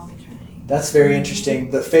for all eternity. That's very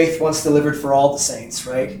interesting. The faith once delivered for all the saints,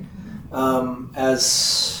 right?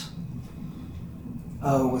 Was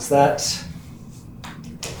that?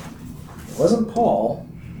 It wasn't Paul.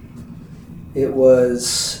 It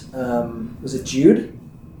was it Jude?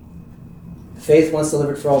 Faith once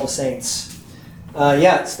delivered for all the saints.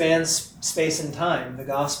 It spans space and time. The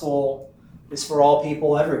gospel is for all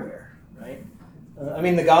people everywhere, right?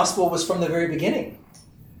 The gospel was from the very beginning.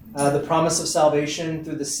 The promise of salvation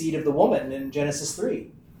through the seed of the woman in Genesis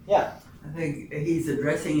 3. Yeah. I think he's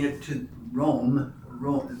addressing it to Roman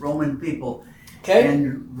people. Okay.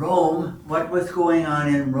 And Rome, what was going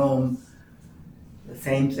on in Rome, the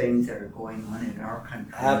same things that are going on in our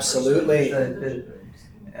country. Absolutely.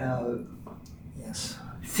 Yes.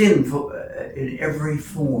 Sinful in every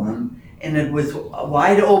form, and it was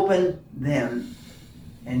wide open then,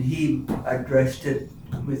 and he addressed it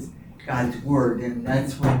with God's word, and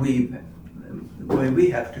that's the way we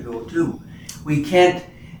have to go too. We can't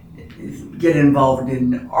get involved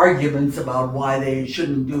in arguments about why they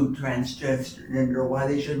shouldn't do transgender or why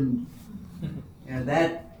they shouldn't.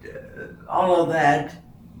 All of that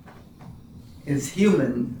is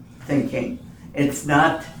human thinking. It's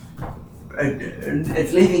not.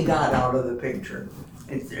 It's leaving God out of the picture.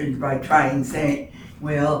 It's by saying,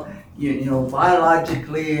 well,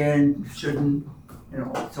 biologically and shouldn't,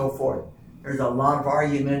 so forth. there's a lot of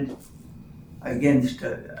argument against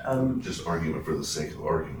Just argument for the sake of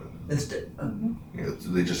argument. this, You know,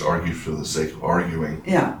 they just argue for the sake of arguing.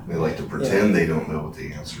 yeah. They like to pretend they don't know what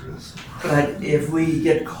the answer is. But if we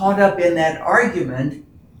get caught up in that argument,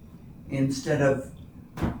 instead of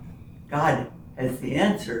God has the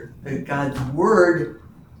answer, that God's word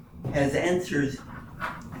has answers,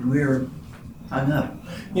 and we're hung up.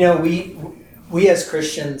 You know, we as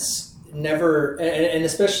Christians never, and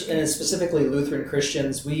especially and specifically Lutheran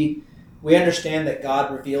Christians, we understand that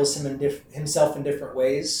God reveals himself in different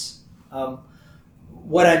ways.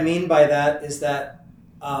 What I mean by that is that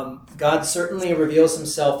God certainly reveals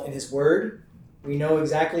himself in his word. We know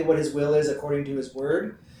exactly what his will is according to his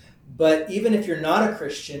word. But even if you're not a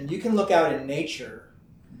Christian, you can look out in nature.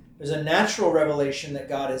 There's a natural revelation that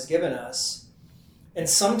God has given us. And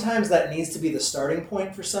sometimes that needs to be the starting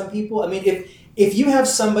point for some people. I mean, if you have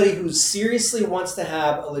somebody who seriously wants to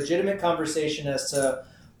have a legitimate conversation as to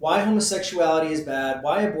why homosexuality is bad,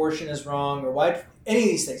 why abortion is wrong, or why any of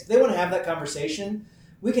these things, if they want to have that conversation,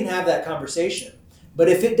 we can have that conversation. But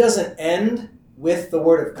if it doesn't end with the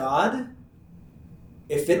Word of God,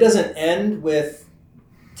 if it doesn't end with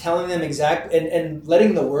telling them and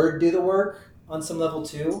letting the Word do the work on some level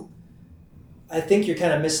too, I think you're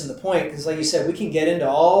kind of missing the point. Because like you said, we can get into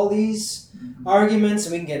all these arguments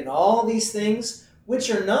and we can get into all these things which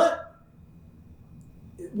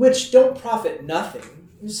don't profit nothing.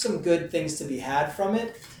 There's some good things to be had from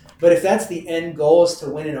it. But if that's the end goal, is to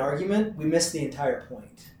win an argument, we miss the entire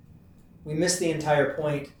point. We miss the entire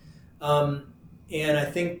point. And I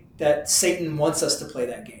think that Satan wants us to play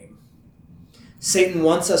that game. Satan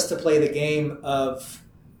wants us to play the game of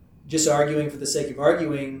just arguing for the sake of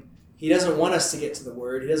arguing. He doesn't want us to get to the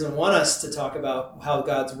Word. He doesn't want us to talk about how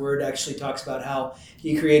God's Word actually talks about how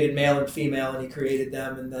he created male and female and he created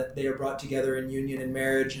them and that they are brought together in union and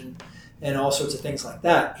marriage and all sorts of things like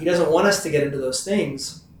that. He doesn't want us to get into those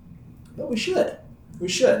things, but we should. We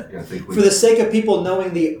should. Yeah, I think for the sake of people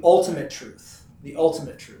knowing the ultimate truth. The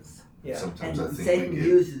ultimate truth. Yeah. Sometimes And I think Satan we get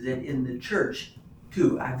uses it in the church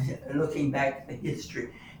too. I'm looking back at the history,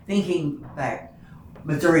 thinking back,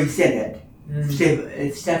 Missouri Synod,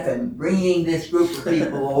 Stephen bringing this group of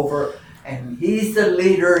people over, and he's the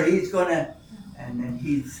leader. He's gonna, and then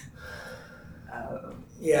he's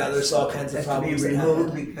there's all kinds of has to be problems that removed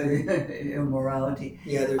happen. because immorality.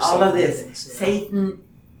 Yeah, there's All so of many this, things, yeah. Satan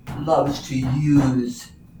loves to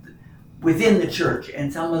use within the church,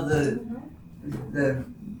 and some of the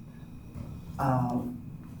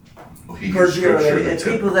he used scripture to tempt-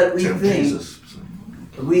 people that we tempt think Jesus.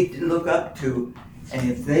 we look up to,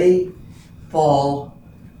 and if they fall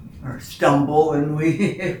or stumble, and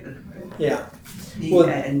Yeah. Well-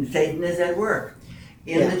 and Satan is at work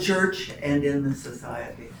in Yeah. the church and in the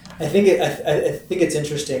society. I think it's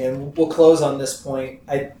interesting, and we'll close on this point.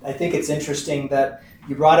 I think it's interesting that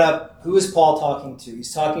you brought up, who is Paul talking to?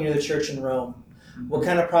 He's talking to the church in Rome. What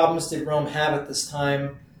kind of problems did Rome have at this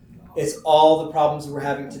time? It's all the problems we're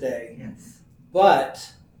having today. Yes.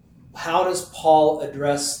 But how does Paul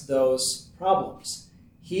address those problems?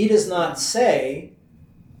 He does not say,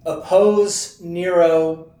 oppose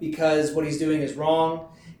Nero because what he's doing is wrong.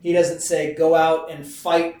 He doesn't say, go out and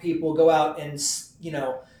fight people, go out and,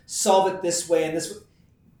 solve it this way and this way.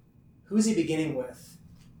 Who's he beginning with?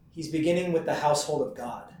 He's beginning with the household of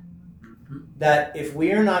God. That if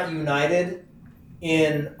we are not united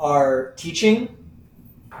in our teaching,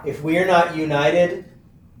 if we are not united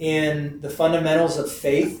in the fundamentals of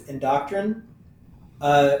faith and doctrine,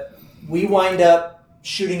 we wind up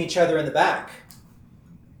shooting each other in the back.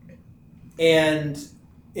 And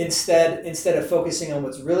instead of focusing on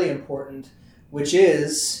what's really important, which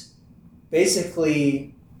is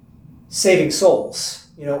basically saving souls,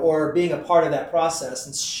 or being a part of that process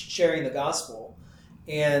and sharing the gospel.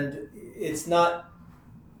 And it's not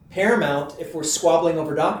paramount if we're squabbling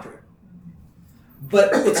over doctrine. But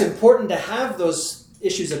it's important to have those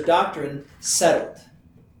issues of doctrine settled.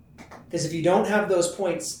 Because if you don't have those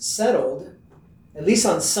points settled, at least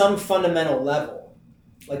on some fundamental level,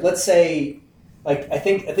 like let's say, I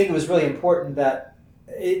think it was really important that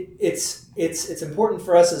it's important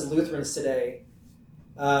for us as Lutherans today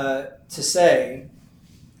to say,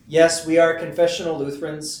 yes, we are confessional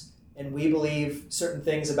Lutherans, and we believe certain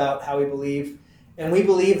things about how we believe, and we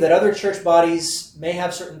believe that other church bodies may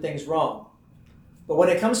have certain things wrong. But when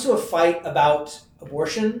it comes to a fight about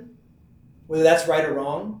abortion, whether that's right or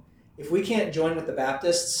wrong, if we can't join with the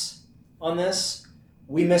Baptists on this,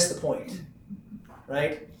 we miss the point,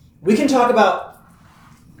 right? We can talk about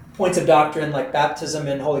points of doctrine like baptism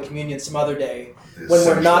and Holy Communion some other day when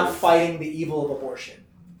we're not fighting the evil of abortion,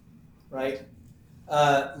 right?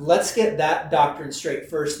 let's get that doctrine straight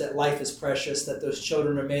first, that life is precious, that those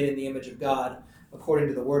children are made in the image of God, according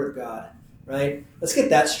to the Word of God, right? Let's get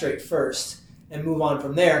that straight first and move on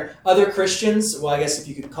from there. Other Christians, well, I guess if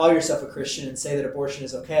you could call yourself a Christian and say that abortion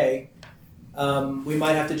is okay, we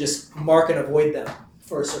might have to just mark and avoid them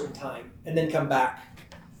for a certain time and then come back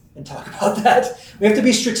and talk about that. We have to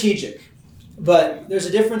be strategic. But there's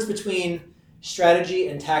a difference between strategy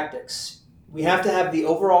and tactics. We have to have the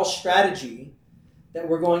overall strategy that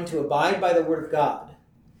we're going to abide by the Word of God,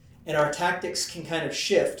 and our tactics can kind of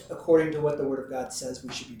shift according to what the Word of God says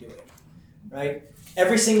we should be doing, right?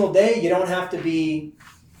 Every single day, you don't have to be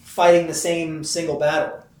fighting the same single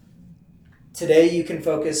battle. Today, you can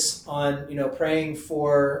focus on, praying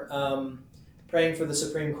for the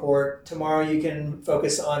Supreme Court. Tomorrow, you can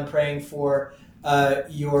focus on praying for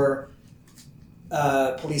your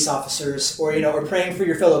police officers, or praying for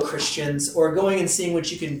your fellow Christians, or going and seeing what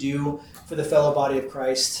you can do for the fellow body of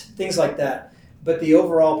Christ, things like that. But the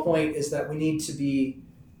overall point is that we need to be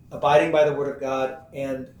abiding by the Word of God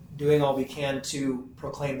and doing all we can to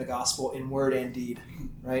proclaim the gospel in word and deed,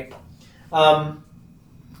 right?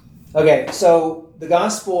 Okay, so the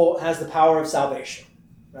gospel has the power of salvation,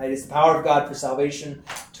 right? It's the power of God for salvation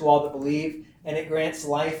to all that believe, and it grants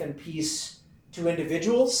life and peace to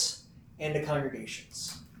individuals and to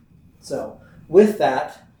congregations. So with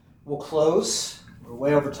that, we'll close. We're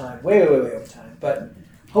way over time, way over time. But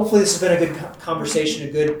hopefully this has been a good conversation,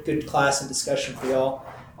 a good class and discussion for y'all.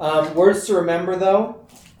 Words to remember, though,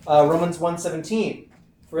 Romans 1:17.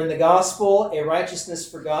 For in the gospel, a righteousness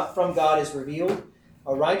from God is revealed,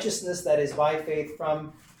 a righteousness that is by faith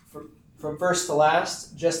from first to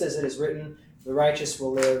last, just as it is written, the righteous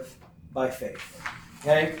will live by faith.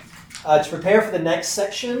 Okay? To prepare for the next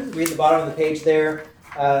section, read the bottom of the page there,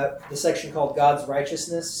 the section called God's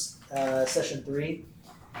Righteousness, session 3.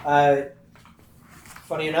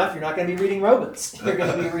 Funny enough, you're not going to be reading Romans. You're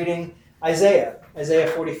going to be reading Isaiah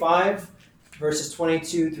 45, verses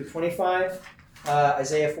 22 through 25,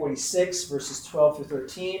 Isaiah 46, verses 12 through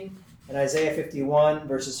 13, and Isaiah 51,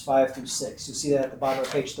 verses 5 through 6. You'll see that at the bottom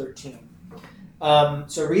of page 13.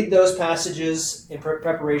 So read those passages in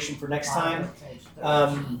preparation for next time.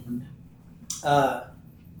 So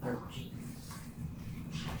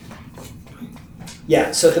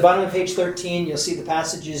at the bottom of page 13, you'll see the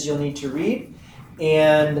passages you'll need to read,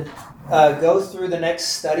 and go through the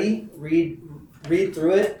next study, read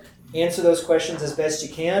through it, answer those questions as best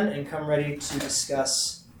you can, and come ready to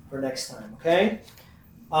discuss for next time, okay?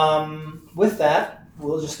 With that,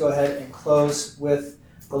 we'll just go ahead and close with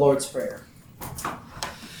the Lord's Prayer.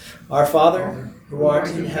 Our Father, who art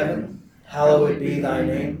in heaven, hallowed be thy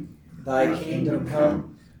name. Thy kingdom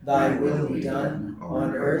come, thy will be done,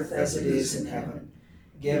 on earth as it is in heaven.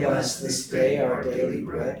 Give us this day our daily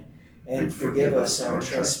bread, and forgive us our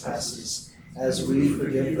trespasses, as we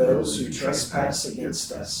forgive those who trespass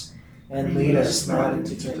against us. And lead us not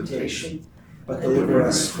into temptation, but deliver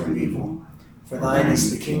us from evil. For thine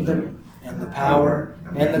is the kingdom, and the power,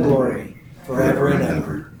 and the glory, forever and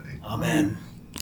ever. Amen.